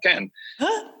fast as I can.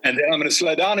 And then I'm going to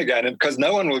slow down again. And because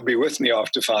no one will be with me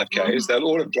after 5Ks, they'll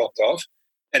all have dropped off.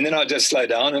 And then I'll just slow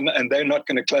down and they're not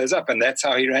going to close up. And that's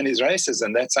how he ran his races.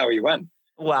 And that's how he won.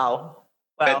 Wow.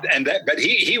 But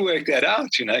he worked that out,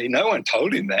 no one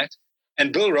told him that.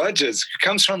 And Bill Rogers, who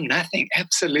comes from nothing,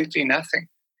 absolutely nothing,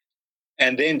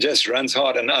 and then just runs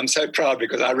hard. And I'm so proud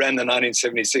because I ran the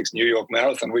 1976 New York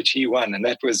Marathon, which he won. And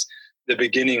that was the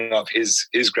beginning of his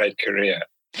great career.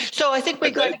 So I think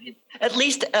we got to at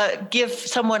least give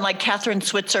someone like Catherine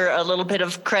Switzer a little bit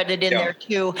of credit in there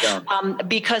too. Yeah.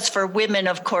 Because for women,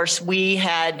 of course, we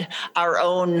had our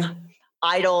own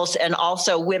idols and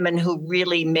also women who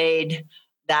really made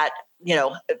that,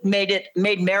 made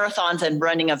marathons and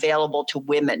running available to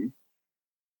women.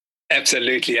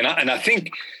 Absolutely. And I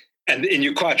think, and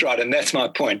you're quite right, and that's my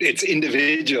point. It's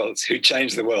individuals who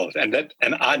change the world, and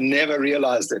I never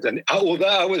realized it. And although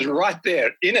I was right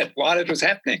there in it while it was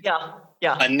happening,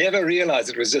 I never realized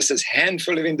it was just this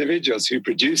handful of individuals who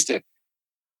produced it.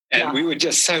 And we were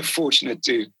just so fortunate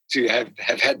to have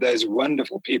had those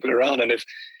wonderful people around. And if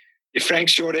Frank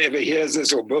Shorter ever hears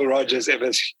this or Bill Rogers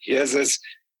ever hears this,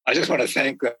 I just want to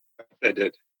thank them. They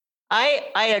did.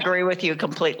 I agree with you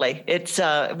completely. It's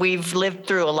we've lived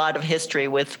through a lot of history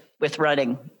with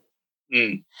running.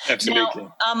 Absolutely.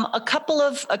 Now, a couple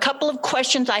of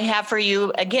questions I have for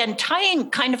you. Again, tying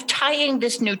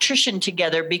this nutrition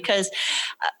together, because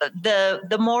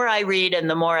the more I read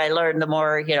and the more I learn, the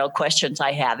more questions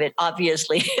I have. It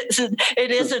obviously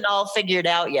isn't all figured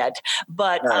out yet.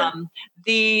 But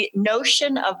the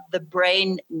notion of the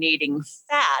brain needing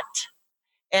fat.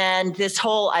 And this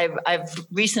whole, I've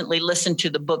recently listened to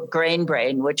the book Grain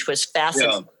Brain, which was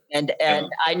fascinating. Yeah. And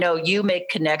I know you make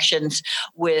connections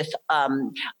with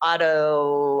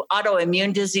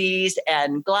autoimmune disease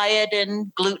and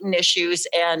gliadin, gluten issues,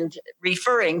 and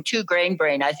referring to Grain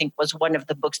Brain, I think, was one of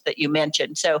the books that you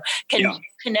mentioned. So can you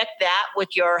connect that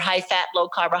with your high-fat,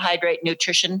 low-carbohydrate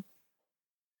nutrition?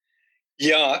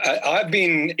 Yeah, I've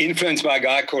been influenced by a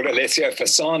guy called Alessio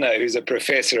Fasano, who's a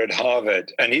professor at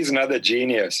Harvard, and he's another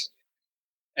genius.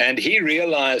 And he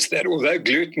realized that although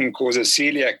gluten causes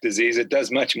celiac disease, it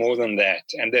does much more than that,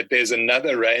 and that there's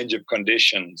another range of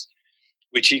conditions,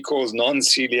 which he calls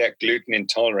non-celiac gluten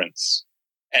intolerance.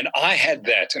 And I had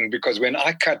that, and because when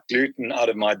I cut gluten out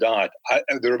of my diet,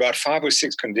 there were about 5 or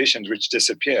 6 conditions which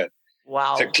disappeared.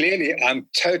 Wow. So clearly I'm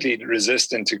totally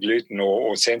resistant to gluten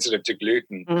or sensitive to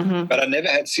gluten, but I never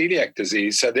had celiac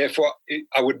disease. So therefore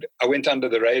I went under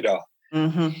the radar.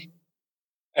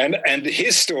 And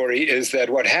his story is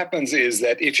that what happens is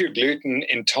that if you're gluten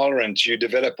intolerant, you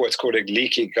develop what's called a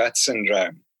leaky gut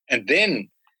syndrome. And then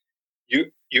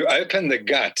you open the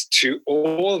gut to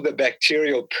all the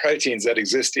bacterial proteins that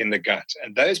exist in the gut.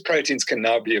 And those proteins can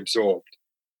now be absorbed.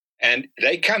 And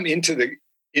they come into the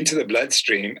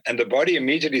bloodstream, and the body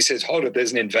immediately says, hold it,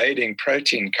 there's an invading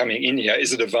protein coming in here.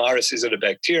 Is it a virus? Is it a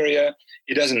bacteria?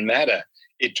 It doesn't matter.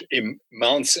 It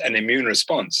mounts an immune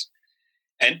response.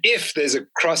 And if there's a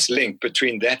cross-link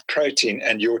between that protein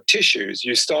and your tissues,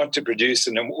 you start to produce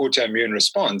an autoimmune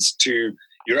response to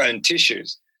your own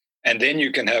tissues. And then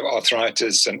you can have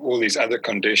arthritis and all these other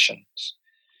conditions.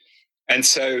 And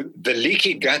so the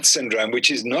leaky gut syndrome, which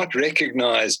is not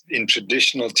recognized in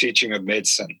traditional teaching of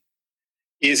medicine,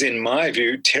 is, in my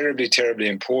view, terribly, terribly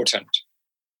important.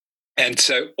 And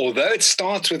so although it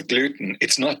starts with gluten,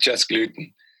 it's not just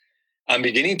gluten. I'm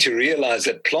beginning to realize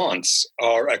that plants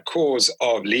are a cause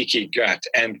of leaky gut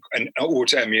and an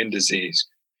autoimmune disease.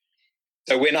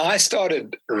 So when I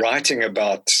started writing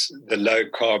about the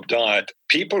low-carb diet,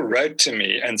 people wrote to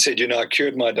me and said, I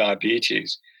cured my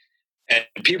diabetes. And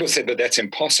people said, but that's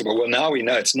impossible. Well, now we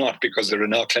know it's not, because there are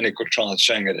now clinical trials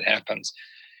showing that it happens.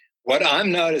 What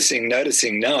I'm noticing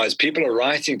now is people are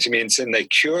writing to me and saying they're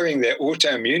curing their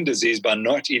autoimmune disease by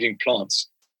not eating plants.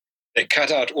 They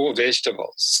cut out all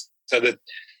vegetables so that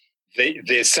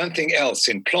there's something else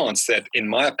in plants that, in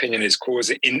my opinion, is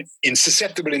causing in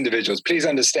susceptible individuals. Please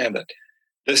understand that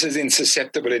this is in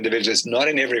susceptible individuals, not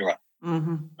in everyone.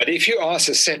 Mm-hmm. But if you are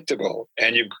susceptible,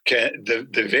 and you can,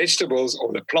 the vegetables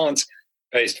or the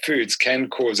plant-based foods can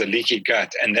cause a leaky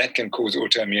gut, and that can cause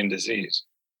autoimmune disease.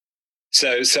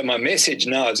 So my message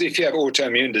now is, if you have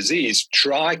autoimmune disease,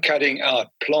 try cutting out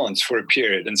plants for a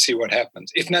period and see what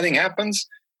happens. If nothing happens,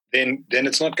 then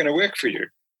it's not going to work for you.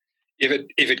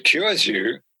 If it cures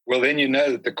you, well, then you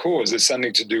know that the cause is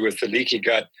something to do with the leaky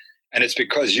gut, and it's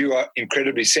because you are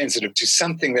incredibly sensitive to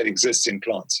something that exists in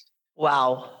plants.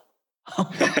 Wow.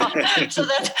 So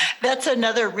that's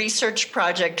another research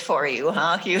project for you,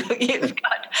 huh? You've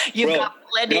got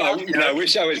plenty. I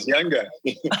wish I was younger,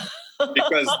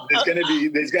 because there's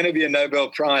going to be a Nobel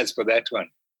Prize for that one,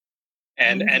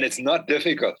 and it's not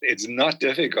difficult. It's not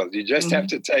difficult. You just have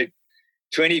to take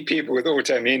 20 people with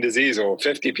autoimmune disease or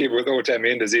 50 people with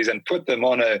autoimmune disease and put them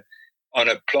on a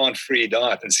plant-free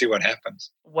diet and see what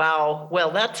happens. Wow.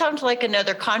 Well, that sounds like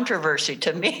another controversy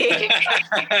to me.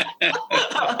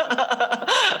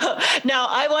 Now,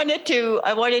 I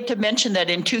wanted to mention that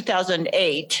in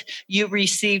 2008, you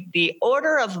received the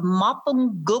Order of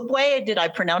Mapungubwe. Did I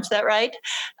pronounce that right?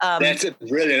 That's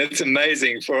brilliant. It's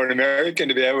amazing for an American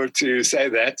to be able to say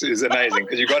that. Is amazing,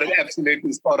 because you got it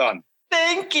absolutely spot on.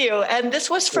 Thank you. And this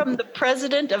was from the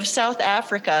President of South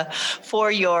Africa for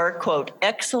your, quote,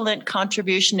 excellent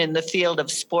contribution in the field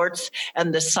of sports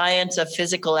and the science of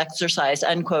physical exercise,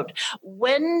 unquote.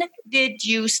 When did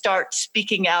you start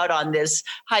speaking out on this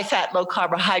high-fat,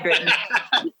 low-carbohydrate?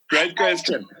 Great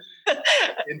question.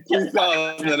 In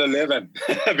 2011,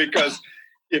 because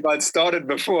if I'd started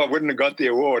before, I wouldn't have got the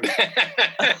award.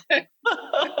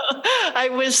 I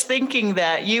was thinking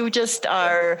that you just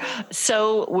are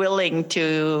so willing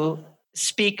to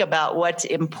speak about what's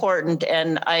important.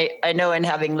 And I know, in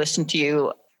having listened to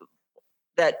you,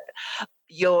 that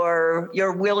you're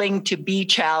willing to be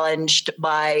challenged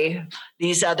by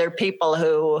these other people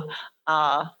who,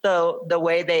 the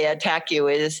way they attack you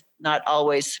is not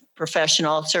always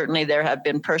professional. Certainly there have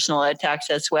been personal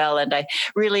attacks as well. And I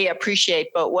really appreciate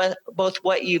both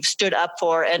what you've stood up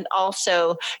for and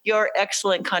also your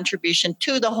excellent contribution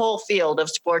to the whole field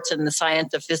of sports and the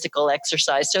science of physical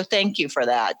exercise. So thank you for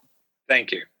that.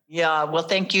 Thank you. Yeah, well,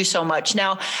 thank you so much.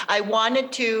 Now, I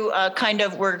wanted to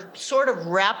we're sort of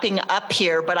wrapping up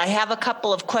here, but I have a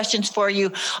couple of questions for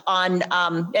you on,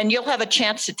 and you'll have a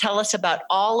chance to tell us about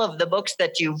all of the books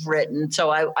that you've written.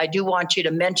 So I do want you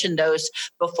to mention those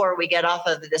before we get off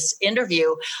of this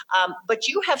interview. But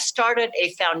you have started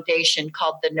a foundation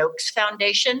called the Noakes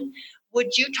Foundation.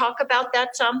 Would you talk about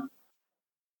that some?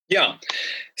 Yeah.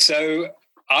 So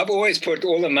I've always put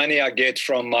all the money I get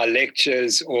from my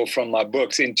lectures or from my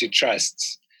books into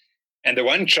trusts. And the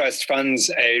one trust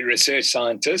funds a research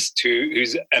scientist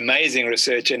who's amazing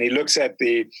research, and he looks at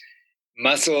the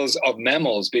muscles of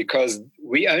mammals, because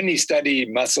we only study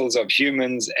muscles of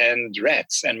humans and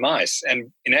rats and mice. And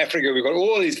in Africa, we've got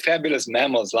all these fabulous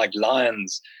mammals like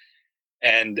lions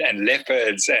and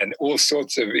leopards and all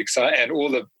sorts of and all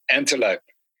the antelope,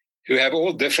 who have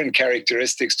all different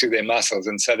characteristics to their muscles.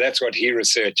 And so that's what he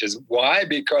researches. Why?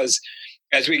 Because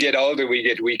as we get older, we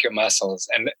get weaker muscles.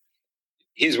 And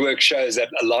his work shows that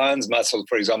a lion's muscle,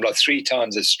 for example, are 3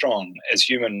 times as strong as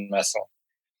human muscle.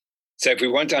 So if we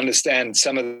want to understand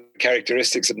some of the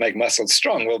characteristics that make muscles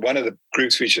strong, well, one of the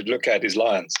groups we should look at is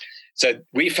lions. So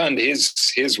we fund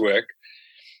his work.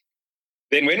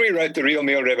 Then when we wrote The Real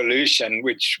Meal Revolution,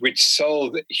 which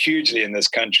sold hugely in this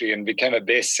country and became a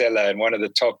bestseller and one of the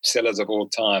top sellers of all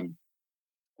time,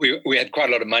 we had quite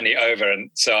a lot of money over.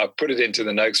 And so I put it into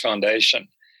the Noakes Foundation.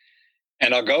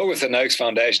 And our goal with the Noakes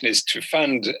Foundation is to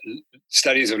fund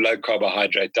studies of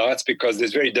low-carbohydrate diets, because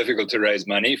it's very difficult to raise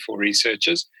money for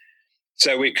researchers.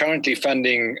 So we're currently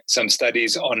funding some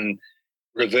studies on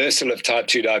reversal of type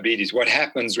 2 diabetes. What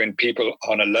happens when people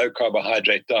on a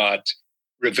low-carbohydrate diet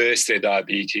reverse their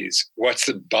diabetes? What's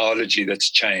the biology that's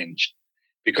changed?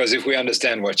 Because if we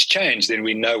understand what's changed, then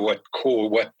we know what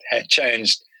had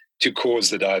changed to cause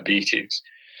the diabetes.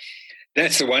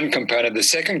 That's the one component. The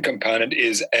second component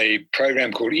is a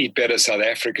program called Eat Better South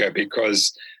Africa,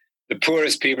 because the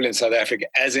poorest people in South Africa,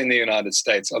 as in the United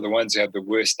States, are the ones who have the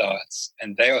worst diets,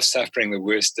 and they are suffering the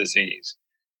worst disease.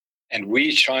 And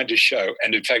we try to show,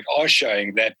 and in fact are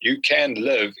showing, that you can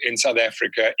live in South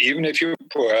Africa, even if you're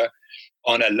poor,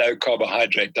 on a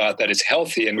low-carbohydrate diet that is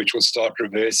healthy and which will start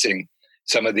reversing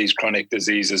some of these chronic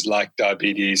diseases like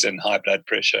diabetes and high blood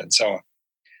pressure and so on.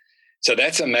 So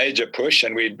that's a major push,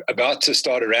 and we're about to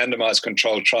start a randomized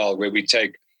controlled trial where we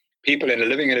take people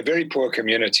living in a very poor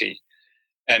community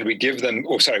and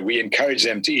we encourage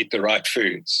them to eat the right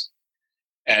foods,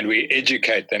 and we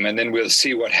educate them, and then we'll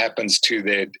see what happens to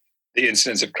the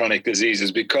incidence of chronic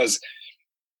diseases. Because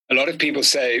a lot of people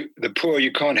say the poor,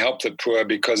 you can't help the poor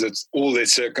because it's all their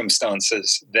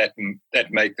circumstances that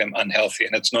make them unhealthy,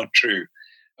 and it's not true.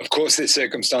 Of course, their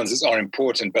circumstances are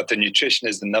important, but the nutrition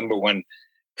is the number one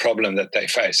problem that they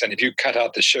face. And if you cut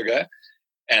out the sugar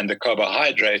and the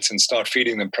carbohydrates and start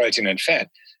feeding them protein and fat,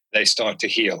 they start to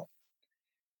heal.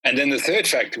 And then the third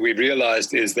factor we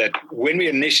realized is that when we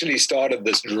initially started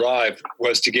this drive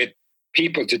was to get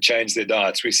people to change their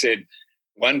diets. We said,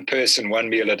 one person, one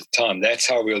meal at a time. That's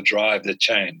how we'll drive the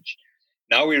change.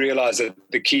 Now we realize that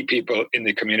the key people in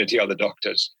the community are the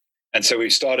doctors. And so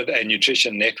we've started a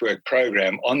nutrition network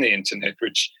program on the internet,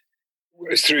 which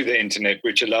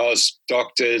allows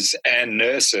doctors and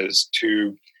nurses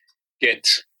to get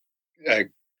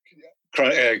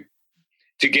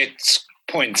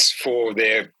points for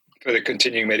the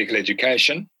continuing medical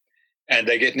education, and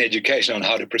they get an education on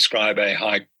how to prescribe a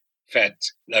high-fat,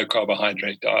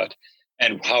 low-carbohydrate diet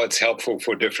and how it's helpful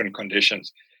for different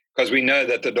conditions. Because we know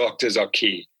that the doctors are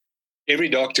key. Every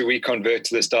doctor we convert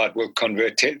to this diet will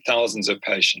convert thousands of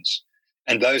patients.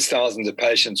 And those thousands of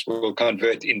patients will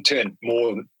convert in turn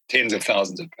more than tens of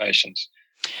thousands of patients.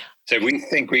 So we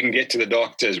think we can get to the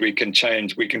doctors, we can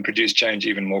produce change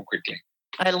even more quickly.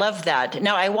 I love that.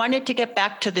 Now, I wanted to get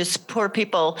back to this poor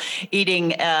people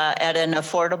eating at an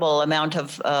affordable amount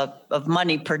of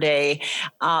money per day,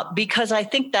 because I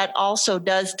think that also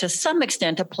does, to some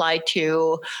extent, apply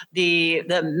to the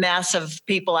mass of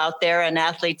people out there, and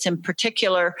athletes in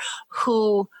particular,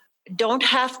 who don't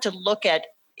have to look at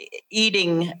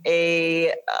eating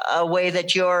a way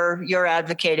that you're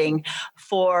advocating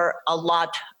for a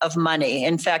lot of money.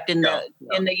 In fact, in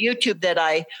the YouTube that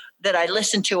I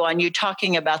listened to on you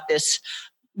talking about this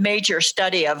major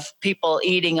study of people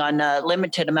eating on a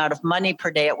limited amount of money per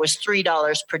day, it was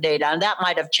 $3 per day. Now that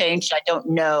might have changed, I don't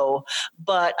know,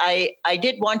 but I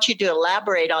did want you to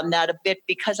elaborate on that a bit,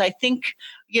 because I think,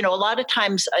 a lot of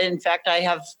times, in fact, I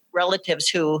have relatives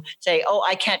who say, oh,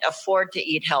 I can't afford to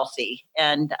eat healthy.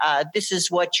 And this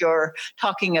is what you're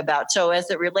talking about. So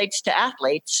as it relates to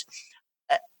athletes,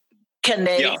 can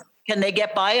they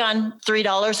get by on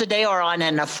 $3 a day or on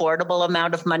an affordable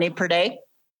amount of money per day?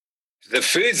 The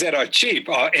foods that are cheap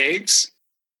are eggs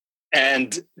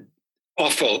and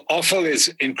offal. Offal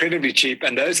is incredibly cheap,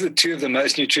 and those are the two of the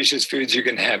most nutritious foods you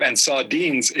can have. And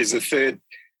sardines is the third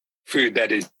food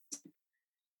that is.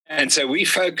 And so we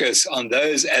focus on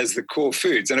those as the core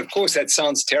foods. And of course, that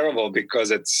sounds terrible because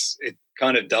it's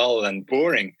kind of dull and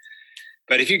boring.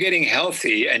 But if you're getting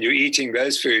healthy and you're eating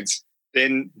those foods,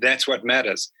 then that's what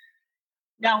matters.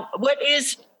 Now, what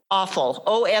is offal?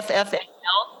 OFFAL?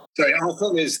 So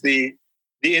offal is the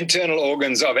internal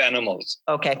organs of animals.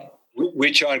 Okay.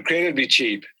 Which are incredibly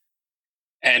cheap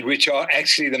and which are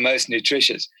actually the most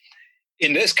nutritious.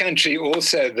 In this country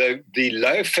also, the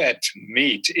low-fat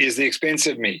meat is the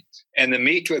expensive meat, and the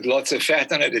meat with lots of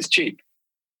fat on it is cheap.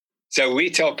 So we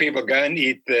tell people, go and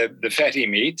eat the fatty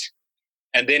meat,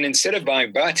 and then instead of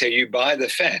buying butter, you buy the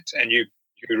fat, and you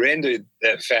render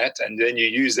the fat, and then you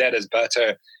use that as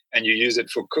butter, and you use it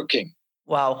for cooking.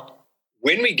 Wow.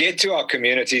 When we get to our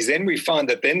communities, then we find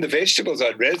that then the vegetables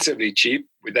are relatively cheap,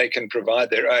 they can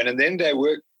provide their own, and then they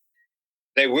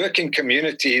work in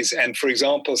communities. And for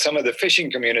example, some of the fishing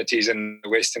communities in the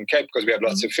Western Cape, because we have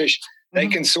lots of fish, they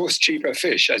can source cheaper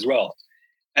fish as well.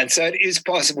 And so it is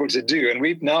possible to do. And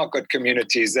we've now got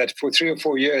communities that for 3 or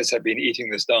 4 years have been eating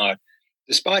this diet,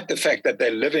 despite the fact that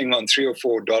they're living on $3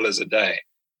 or $4 a day.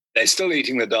 They're still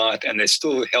eating the diet, and they're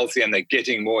still healthy, and they're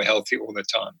getting more healthy all the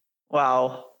time.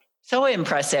 Wow. So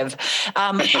impressive.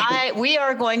 We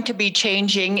are going to be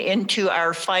changing into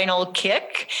our final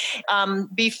kick.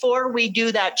 Before we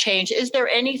do that change, is there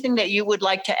anything that you would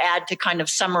like to add to kind of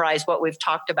summarize what we've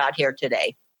talked about here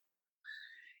today?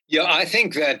 Yeah, I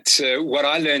think that what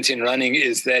I learned in running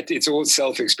is that it's all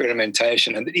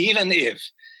self-experimentation. And even if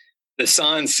the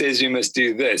science says you must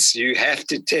do this, you have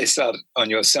to test out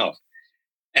on yourself.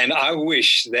 And I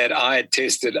wish that I had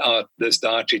tested out this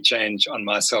dietary change on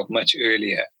myself much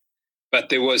earlier. But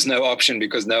there was no option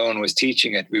because no one was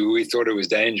teaching it. We thought it was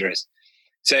dangerous.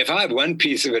 So if I have one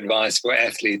piece of advice for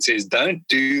athletes is don't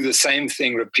do the same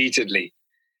thing repeatedly.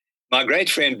 My great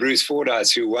friend Bruce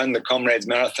Fordyce, who won the Comrades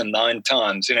Marathon 9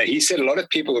 times, he said a lot of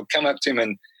people would come up to him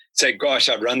and say, gosh,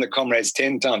 I've run the Comrades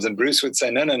 10 times. And Bruce would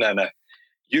say, no.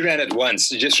 You ran it once.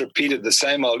 You just repeated the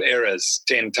same old errors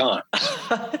 10 times.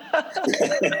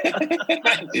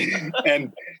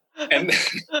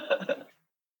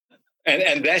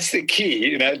 And that's the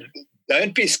key,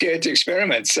 don't be scared to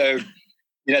experiment. So,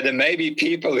 there may be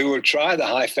people who will try the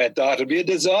high-fat diet. It'll be a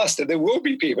disaster. There will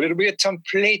be people. It'll be a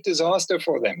complete disaster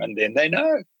for them, and then they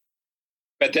know.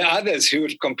 But there are others who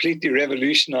would completely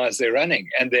revolutionize their running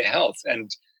and their health,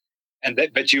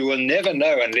 but you will never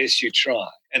know unless you try.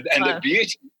 And the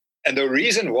beauty and the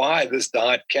reason why this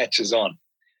diet catches on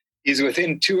is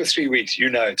within 2 or 3 weeks,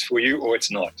 it's for you or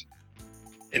it's not.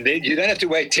 And then you don't have to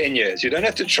wait 10 years. You don't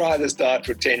have to try this diet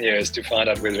for 10 years to find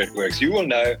out whether it works. You will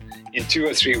know in 2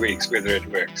 or 3 weeks whether it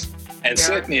works. And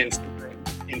certainly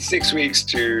in 6 weeks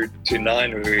to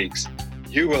 9 weeks,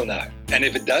 you will know. And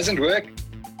if it doesn't work,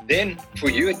 then for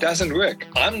you, it doesn't work.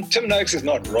 Tim Noakes is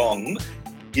not wrong.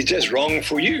 He's just wrong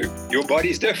for you. Your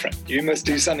body's different. You must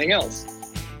do something else.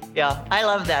 Yeah, I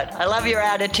love that. I love your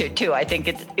attitude too. I think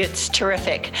it's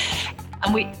terrific.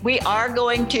 And we are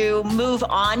going to move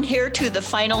on here to the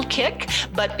final kick.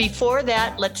 But before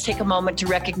that, let's take a moment to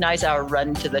recognize our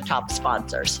Run to the Top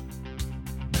sponsors.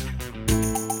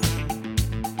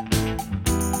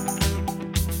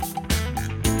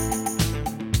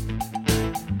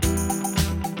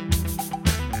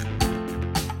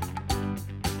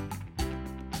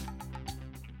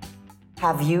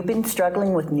 Have you been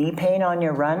struggling with knee pain on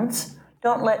your runs?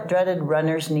 Don't let dreaded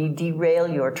runner's knee derail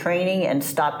your training and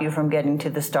stop you from getting to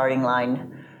the starting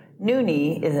line.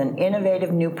 NuKnee is an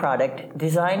innovative new product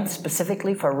designed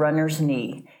specifically for runner's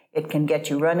knee. It can get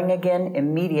you running again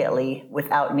immediately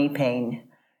without knee pain.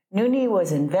 NuKnee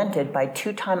was invented by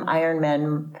two-time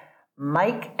Ironman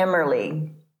Mike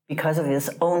Emmerle because of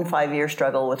his own 5-year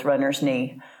struggle with runner's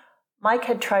knee. Mike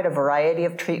had tried a variety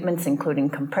of treatments, including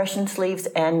compression sleeves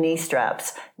and knee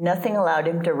straps. Nothing allowed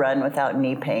him to run without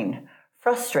knee pain.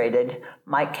 Frustrated,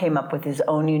 Mike came up with his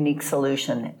own unique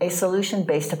solution, a solution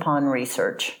based upon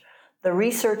research. The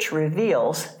research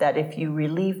reveals that if you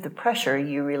relieve the pressure,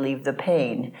 you relieve the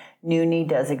pain. NuKnee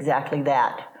does exactly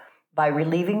that. By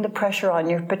relieving the pressure on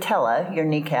your patella, your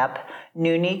kneecap,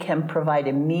 NuKnee can provide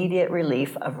immediate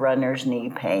relief of runner's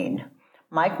knee pain.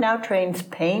 Mike now trains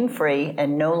pain-free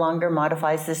and no longer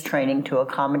modifies his training to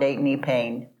accommodate knee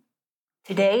pain.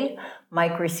 Today,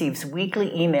 Mike receives weekly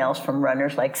emails from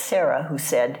runners like Sarah, who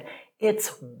said,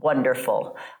 "It's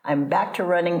wonderful. I'm back to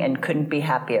running and couldn't be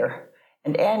happier."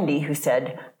 And Andy, who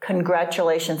said,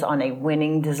 "Congratulations on a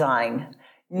winning design.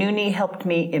 NuKnee helped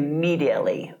me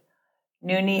immediately."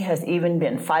 NuKnee has even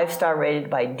been 5-star rated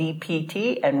by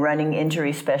DPT and running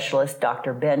injury specialist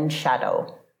Dr. Ben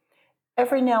Shadow.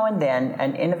 Every now and then,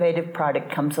 an innovative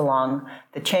product comes along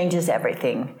that changes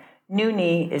everything.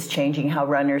 NuKnee is changing how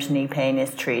runners' knee pain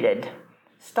is treated.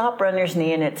 Stop runner's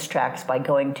knee in its tracks by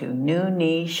going to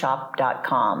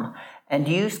nukneeshop.com and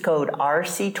use code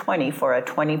RC20 for a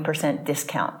 20%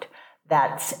 discount.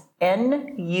 That's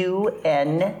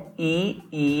NUNEESHOP,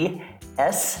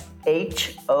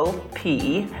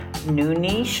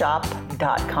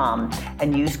 nukneeshop.com,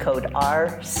 and use code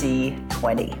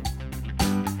RC20.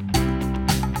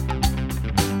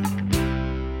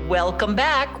 Welcome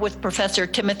back with Professor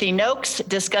Timothy Noakes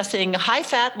discussing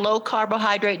high-fat,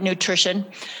 low-carbohydrate nutrition.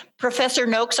 Professor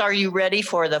Noakes, are you ready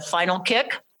for the final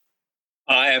kick?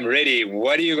 I am ready.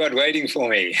 What do you got waiting for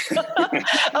me?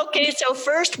 Okay, so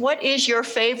first, what is your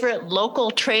favorite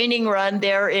local training run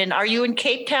there are you in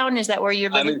Cape Town? Is that where you're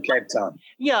living? I'm in Cape Town.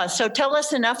 Yeah, so tell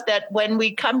us enough that when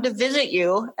we come to visit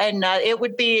you, and it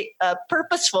would be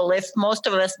purposeful if most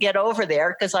of us get over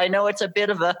there, because I know it's a bit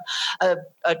of a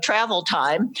travel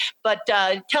time, but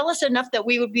tell us enough that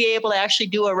we would be able to actually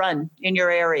do a run in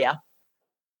your area.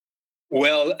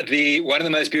 Well, one of the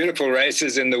most beautiful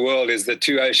races in the world is the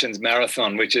Two Oceans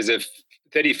Marathon, which is a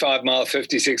 35-mile,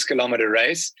 56-kilometer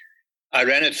race. I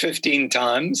ran it 15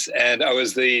 times, and I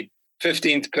was the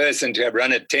 15th person to have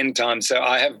run it 10 times. So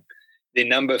I have the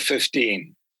number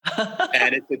 15,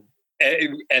 and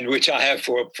which I have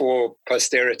for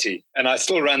posterity. And I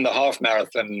still run the half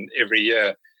marathon every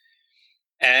year.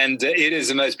 And it is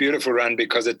the most beautiful run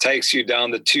because it takes you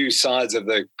down the two sides of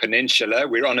the peninsula.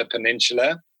 We're on a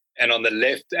peninsula. And on the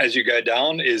left, as you go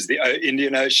down, is the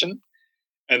Indian Ocean.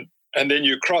 And then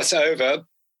you cross over.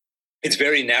 It's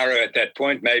very narrow at that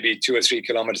point, maybe 2 or 3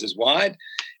 kilometers wide.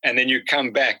 And then you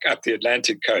come back up the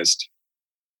Atlantic coast.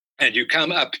 And you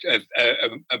come up a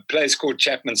place called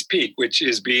Chapman's Peak,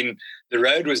 the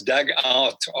road was dug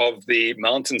out of the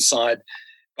mountainside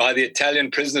by the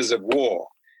Italian prisoners of war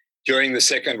during the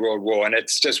Second World War. And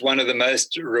it's just one of the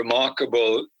most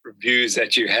remarkable views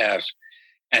that you have.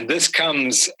 And this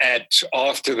comes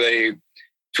after the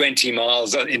 20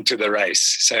 miles into the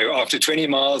race. So after 20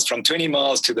 miles, from 20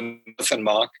 miles to the marathon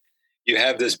mark, you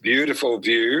have this beautiful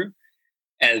view.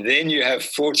 And then you have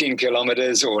 14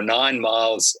 kilometers or 9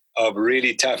 miles of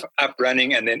really tough up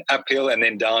running and then uphill and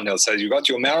then downhill. So you've got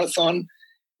your marathon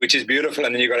which is beautiful.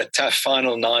 And then you've got a tough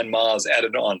final 9 miles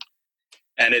added on.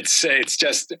 And it's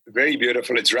just very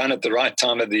beautiful. It's run at the right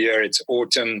time of the year. It's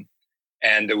autumn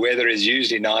and the weather is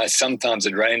usually nice. Sometimes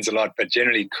it rains a lot, but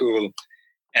generally cool.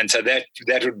 And so that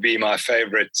would be my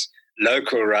favorite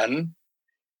local run.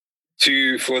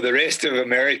 For the rest of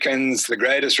Americans, the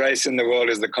greatest race in the world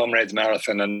is the Comrades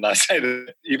Marathon. And I say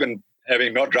that even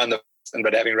having not run the Boston,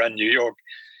 but having run New York,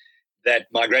 that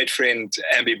my great friend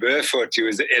Amby Burfoot, who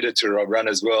is the editor of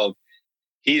Runner's World,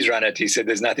 he's run it. He said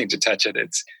there's nothing to touch it.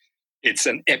 It's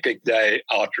an epic day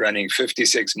out running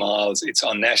 56 miles. It's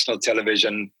on national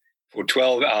television for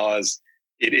 12 hours.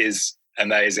 It is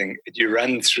amazing. You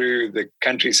run through the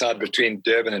countryside between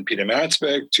Durban and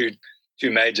Pietermaritzburg,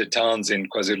 two major towns in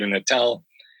KwaZulu-Natal.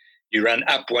 You run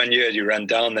up one year, you run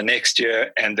down the next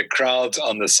year, and the crowds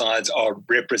on the sides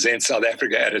represent South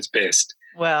Africa at its best.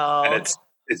 Wow. And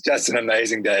it's just an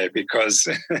amazing day because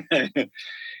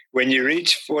when you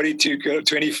reach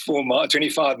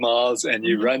 25 miles and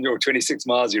you run your 26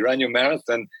 miles, you run your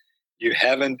marathon, you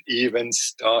haven't even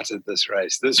started this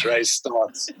race. This race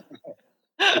starts.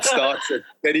 It starts at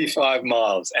 35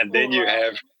 miles, and then you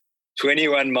have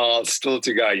 21 miles still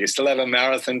to go. You still have a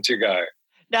marathon to go.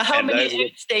 Now, how many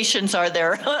aid stations are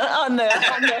there on the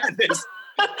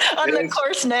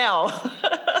course now?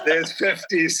 There's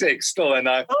 56 still, and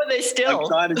I'm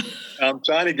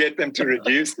trying to get them to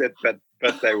reduce it, but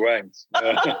they won't.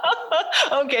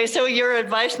 Okay, so your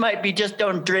advice might be just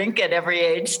don't drink at every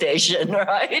aid station,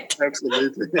 right?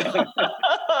 Absolutely.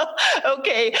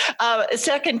 Okay,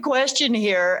 second question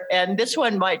here, and this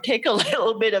one might take a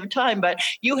little bit of time, but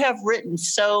you have written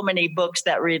so many books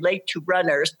that relate to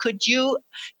runners. Could you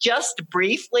just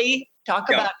briefly talk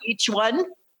about each one?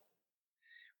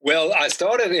 Well, I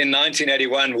started in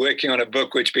 1981 working on a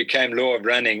book which became Law of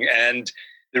Running, and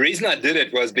the reason I did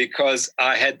it was because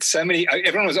I had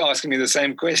everyone was asking me the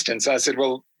same question. So I said,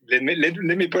 well, let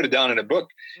me put it down in a book,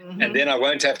 and then I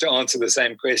won't have to answer the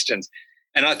same questions.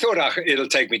 And I thought it'll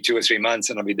take me 2 or 3 months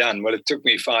and I'll be done. Well, it took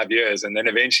me 5 years, and then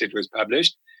eventually it was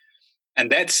published.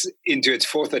 And that's into its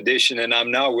 4th edition, and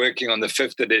I'm now working on the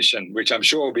 5th edition, which I'm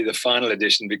sure will be the final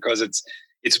edition because it's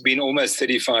been almost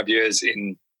 35 years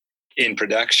in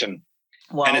production.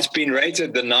 Wow. And it's been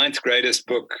rated the 9th greatest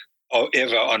book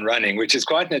ever on running, which is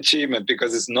quite an achievement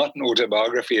because it's not an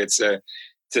autobiography. It's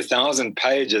 1,000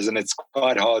 pages and it's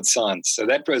quite hard science. So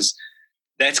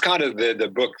that's kind of the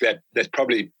book that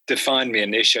probably defined me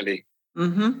initially.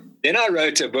 Mm-hmm. Then I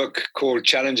wrote a book called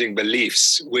Challenging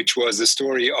Beliefs, which was the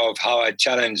story of how I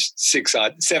challenged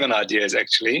 7 ideas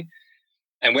actually.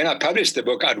 And when I published the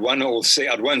book, I'd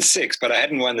won 6, but I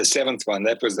hadn't won the 7th one.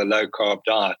 That was the low carb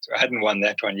diet. I hadn't won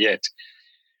that one yet.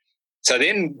 So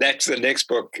then that's the next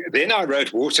book. Then I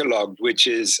wrote Waterlogged, which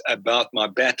is about my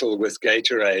battle with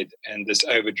Gatorade and this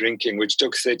over-drinking, which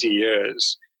took 30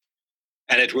 years.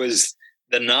 And it was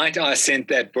the night I sent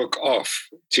that book off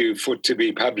to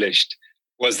be published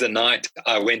was the night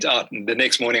I went out. And the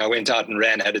next morning I went out and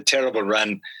ran, had a terrible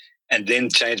run, and then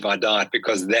changed my diet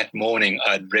because that morning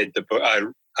I'd read the book. I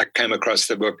came across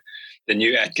the book, The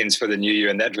New Atkins for the New You,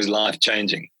 and that was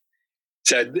life-changing.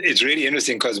 So it's really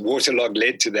interesting because Waterlogged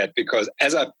led to that because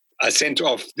as I sent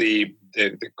off the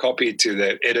copy to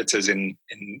the editors in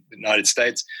the United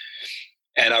States,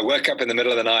 and I woke up in the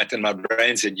middle of the night and my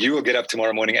brain said, you will get up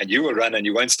tomorrow morning and you will run and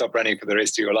you won't stop running for the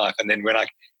rest of your life. And then when I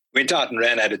went out and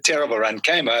ran, I had a terrible run,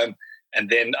 came home, and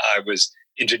then I was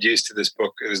introduced to this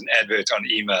book. It was an advert on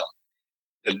email,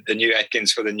 the New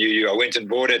Atkins for the New You. I went and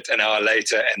bought it an hour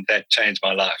later and that changed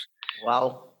my life.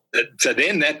 Wow. So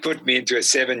then that put me into a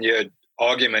 7-year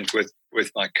argument with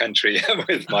my country,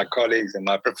 with my colleagues and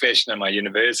my profession and my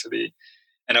university.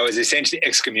 And I was essentially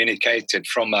excommunicated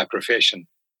from my profession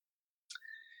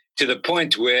to the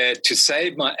point where to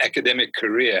save my academic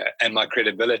career and my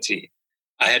credibility,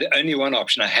 I had only one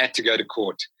option. I had to go to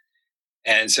court.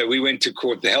 And so we went to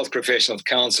court. The Health Professionals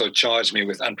Council charged me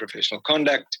with unprofessional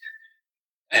conduct.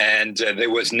 And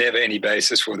there was never any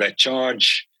basis for that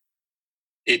charge.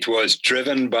 It was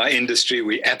driven by industry.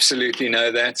 We absolutely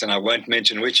know that. And I won't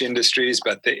mention which industries,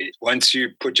 but once you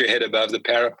put your head above the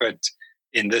parapet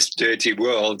in this dirty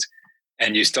world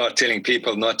and you start telling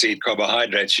people not to eat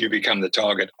carbohydrates, you become the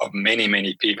target of many,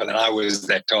 many people. And I was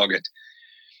that target.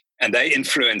 And they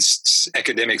influenced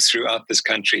academics throughout this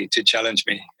country to challenge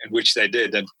me, which they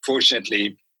did. And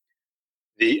fortunately,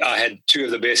 I had 2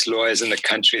 of the best lawyers in the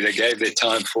country. They gave their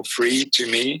time for free to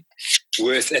me,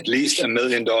 worth at least $1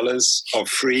 million of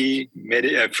free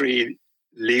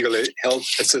legal health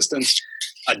assistance.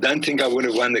 I don't think I would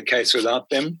have won the case without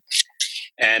them.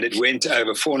 And it went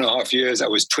over 4.5 years. I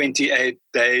was 28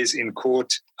 days in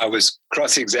court. I was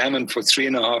cross-examined for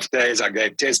 3.5 days. I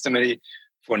gave testimony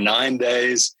for 9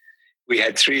 days. We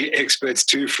had 3 experts,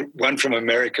 one from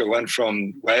America, one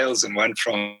from Wales, and one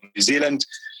from New Zealand.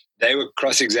 They were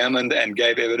cross-examined and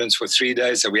gave evidence for 3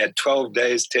 days. So we had 12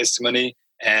 days testimony,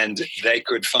 and they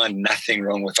could find nothing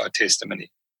wrong with our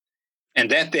testimony. And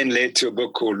that then led to a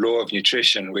book called Law of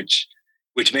Nutrition, which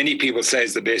many people say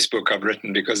is the best book I've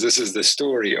written, because this is the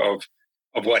story of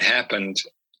what happened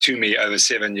to me over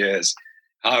 7 years,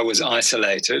 how I was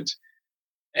isolated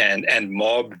and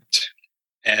mobbed,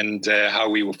 and how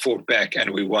we were fought back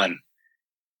and we won.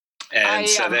 And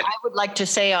I would like to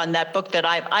say on that book that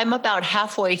I'm about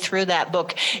halfway through that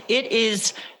book. It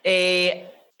is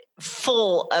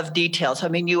full of details. I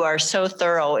mean, you are so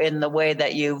thorough in the way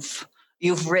that you've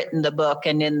written the book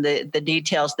and in the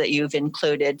details that you've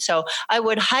included. So I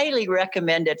would highly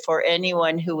recommend it for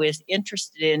anyone who is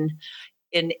interested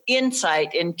in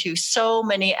insight into so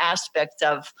many aspects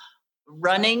of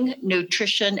running,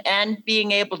 nutrition, and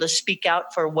being able to speak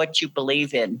out for what you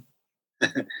believe in.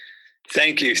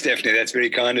 Thank you, Stephanie. That's very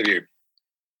kind of you.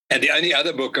 And the only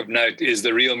other book of note is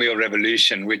The Real Meal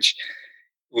Revolution, which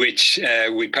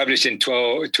we published in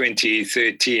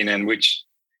 2013, and which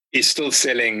is still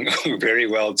selling very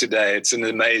well today. It's an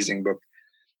amazing book.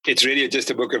 It's really just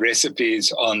a book of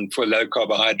recipes for low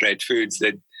carbohydrate foods.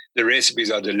 That the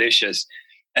recipes are delicious.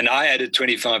 And I added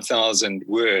 25,000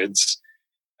 words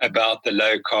about the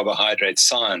low carbohydrate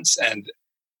science. And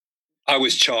I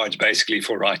was charged basically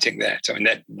for writing that. I mean,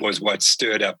 that was what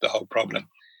stirred up the whole problem.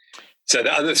 So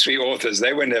the other 3 authors,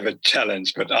 they were never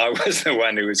challenged, but I was the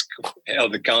one who was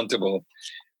held accountable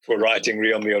for writing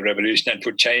Real Meal Revolution and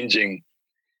for changing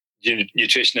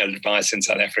nutritional advice in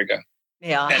South Africa.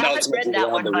 Yeah, I haven't read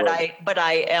that one, but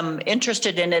I am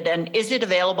interested in it. And is it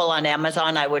available on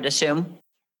Amazon, I would assume?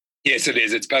 Yes, it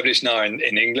is. It's published now in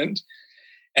England.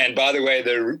 And by the way,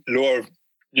 the Law of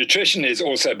Nutrition is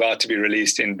also about to be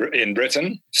released in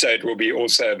Britain. So it will be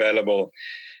also available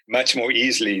much more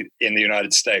easily in the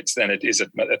United States than it is at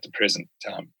the present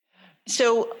time.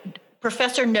 So,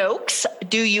 Professor Noakes,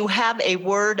 do you have a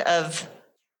word of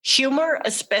humor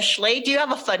especially? Do you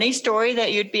have a funny story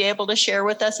that you'd be able to share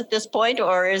with us at this point,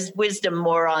 or is wisdom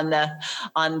more on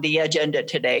the agenda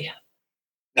today?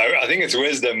 No, I think it's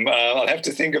wisdom. I'll have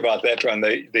to think about that one,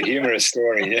 the humorous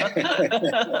story.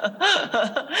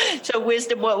 So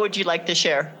wisdom, what would you like to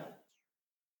share?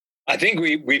 I think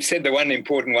we've said the one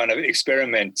important one of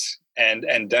experiment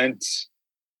and don't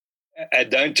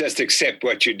just accept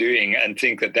what you're doing and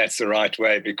think that that's the right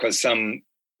way because some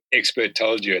expert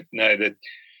told you it. No, that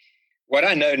what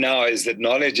I know now is that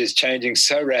knowledge is changing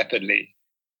so rapidly.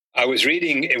 I was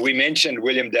reading, we mentioned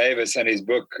William Davis and his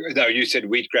book. No, you said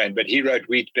wheat grain, but he wrote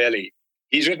Wheat Belly.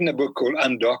 He's written a book called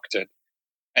Undoctored.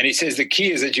 And he says the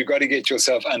key is that you've got to get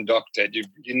yourself undoctored.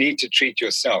 You need to treat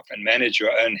yourself and manage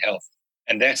your own health.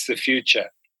 And that's the future.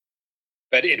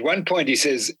 But at one point he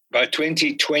says by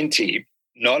 2020,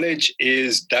 knowledge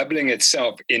is doubling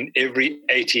itself in every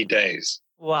 80 days.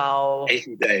 Wow.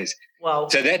 80 days. Wow.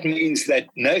 So that means that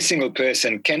no single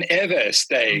person can ever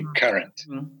stay current.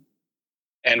 Mm-hmm.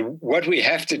 And what we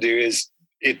have to do is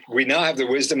we now have the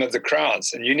wisdom of the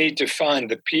crowds, and you need to find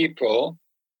the people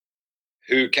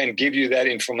who can give you that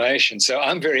information. So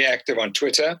I'm very active on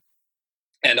Twitter,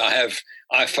 and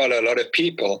I follow a lot of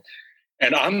people,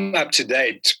 and I'm up to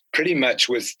date pretty much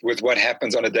with what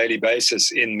happens on a daily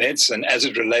basis in medicine as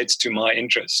it relates to my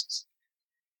interests.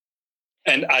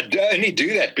 And I only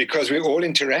do that because we're all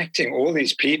interacting. All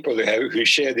these people who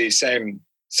share these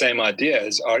same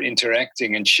ideas are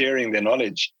interacting and sharing their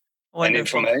knowledge and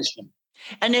information.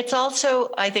 And it's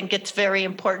also, I think it's very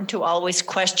important to always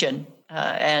question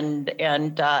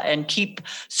and keep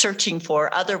searching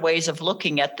for other ways of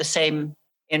looking at the same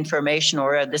information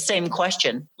or the same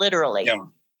question, literally. Yeah.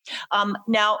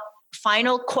 Now,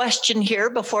 final question here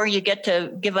before you get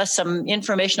to give us some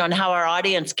information on how our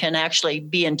audience can actually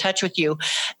be in touch with you.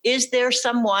 Is there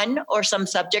someone or some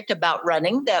subject about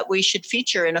running that we should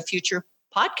feature in a future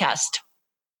podcast?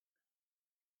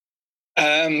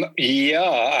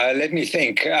 Let me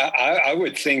think. I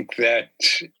would think that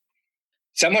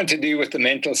someone to do with the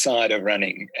mental side of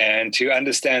running and to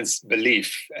understand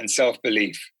belief and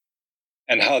self-belief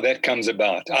and how that comes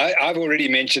about. I've already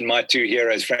mentioned my 2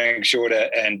 heroes, Frank Shorter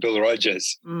and Bill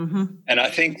Rogers. Mm-hmm. And I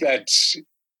think that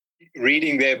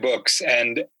reading their books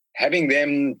and having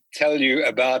them tell you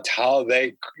about how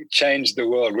they changed the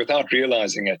world without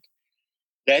realizing it,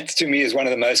 that to me is one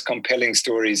of the most compelling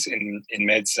stories in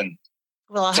medicine.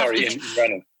 Well, in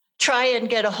running. Try and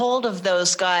get a hold of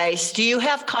those guys. Do you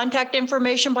have contact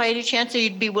information by any chance that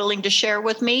you'd be willing to share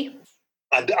with me?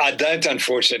 I don't,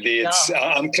 unfortunately.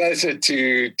 I'm closer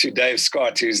to Dave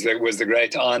Scott, was the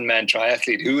great Ironman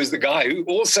triathlete, who was the guy who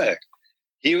also,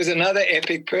 he was another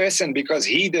epic person because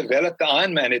he developed the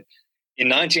Ironman. In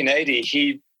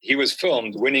 1980, he was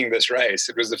filmed winning this race.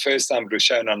 It was the first time it was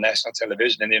shown on national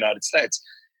television in the United States.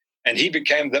 And he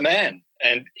became the man.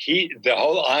 And the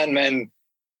whole Ironman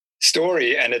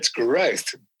story and its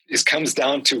growth comes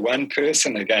down to one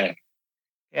person again.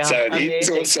 Yeah, so he's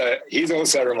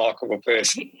also a remarkable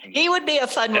person. He would be a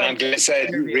fun one. And I'm going to say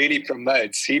he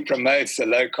promotes the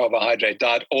low carbohydrate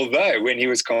diet, although when he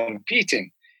was competing,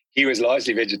 he was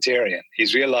largely vegetarian.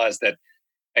 He's realized that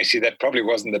actually that probably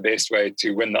wasn't the best way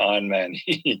to win the Ironman.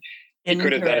 He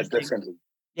could have done it differently.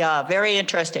 Yeah, very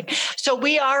interesting. So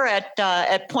we are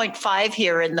at point 5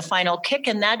 here in the final kick,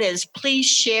 and that is please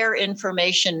share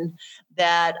information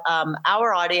that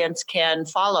our audience can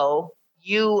follow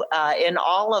you in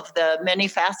all of the many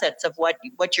facets of what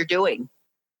you're doing.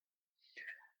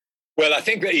 Well, I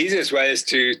think the easiest way is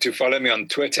to follow me on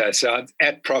Twitter. So I'm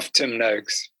at Prof. Tim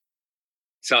Noakes.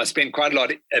 So I spend quite a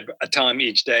lot of time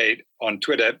each day on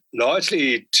Twitter,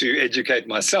 largely to educate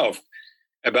myself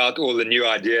about all the new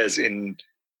ideas in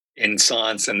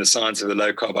science and the science of the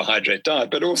low carbohydrate diet,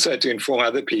 but also to inform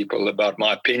other people about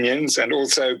my opinions and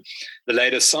also the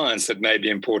latest science that may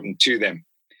be important to them.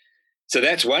 So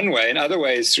that's one way. Another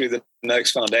way is through the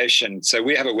Noakes Foundation. So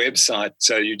we have a website.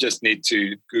 So you just need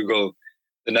to Google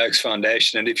the Noakes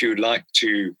Foundation. And if you would like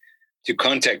to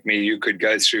contact me, you could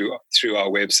go through our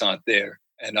website there.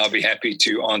 And I'll be happy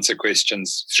to answer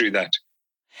questions through that.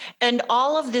 And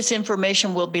all of this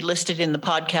information will be listed in the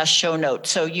podcast show notes.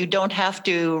 So you don't have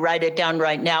to write it down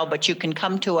right now, but you can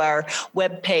come to our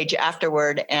webpage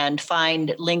afterward and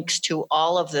find links to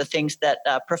all of the things that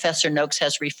Professor Noakes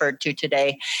has referred to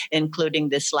today, including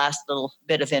this last little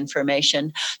bit of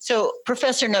information. So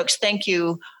Professor Noakes, thank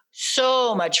you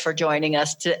so much for joining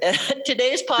us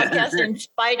today's podcast in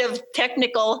spite of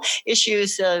technical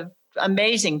issues.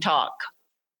 Amazing talk.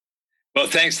 Well,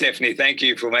 thanks, Stephanie. Thank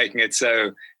you for making it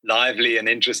so lively and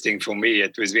interesting for me.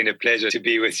 It has been a pleasure to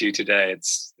be with you today.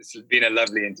 It's been a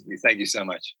lovely interview. Thank you so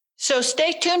much. So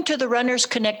stay tuned to the Runners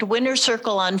Connect Winner's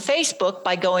Circle on Facebook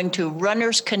by going to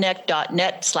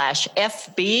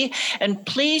runnersconnect.net/FB. And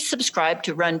please subscribe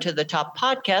to Run to the Top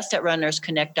podcast at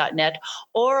runnersconnect.net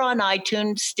or on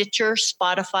iTunes, Stitcher,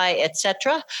 Spotify,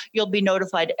 etc. You'll be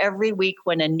notified every week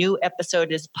when a new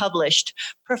episode is published.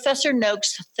 Professor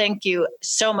Noakes, thank you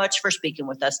so much for speaking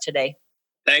with us today.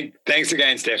 Thanks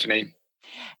again, Stephanie.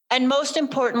 And most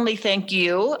importantly, thank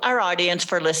you, our audience,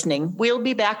 for listening. We'll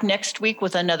be back next week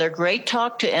with another great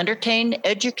talk to entertain,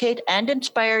 educate, and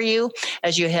inspire you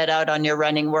as you head out on your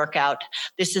running workout.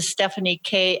 This is Stephanie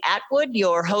K. Atwood,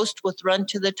 your host with Run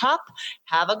to the Top.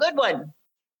 Have a good one.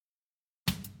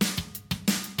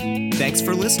 Thanks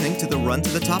for listening to the Run to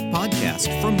the Top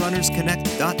podcast from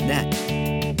runnersconnect.net.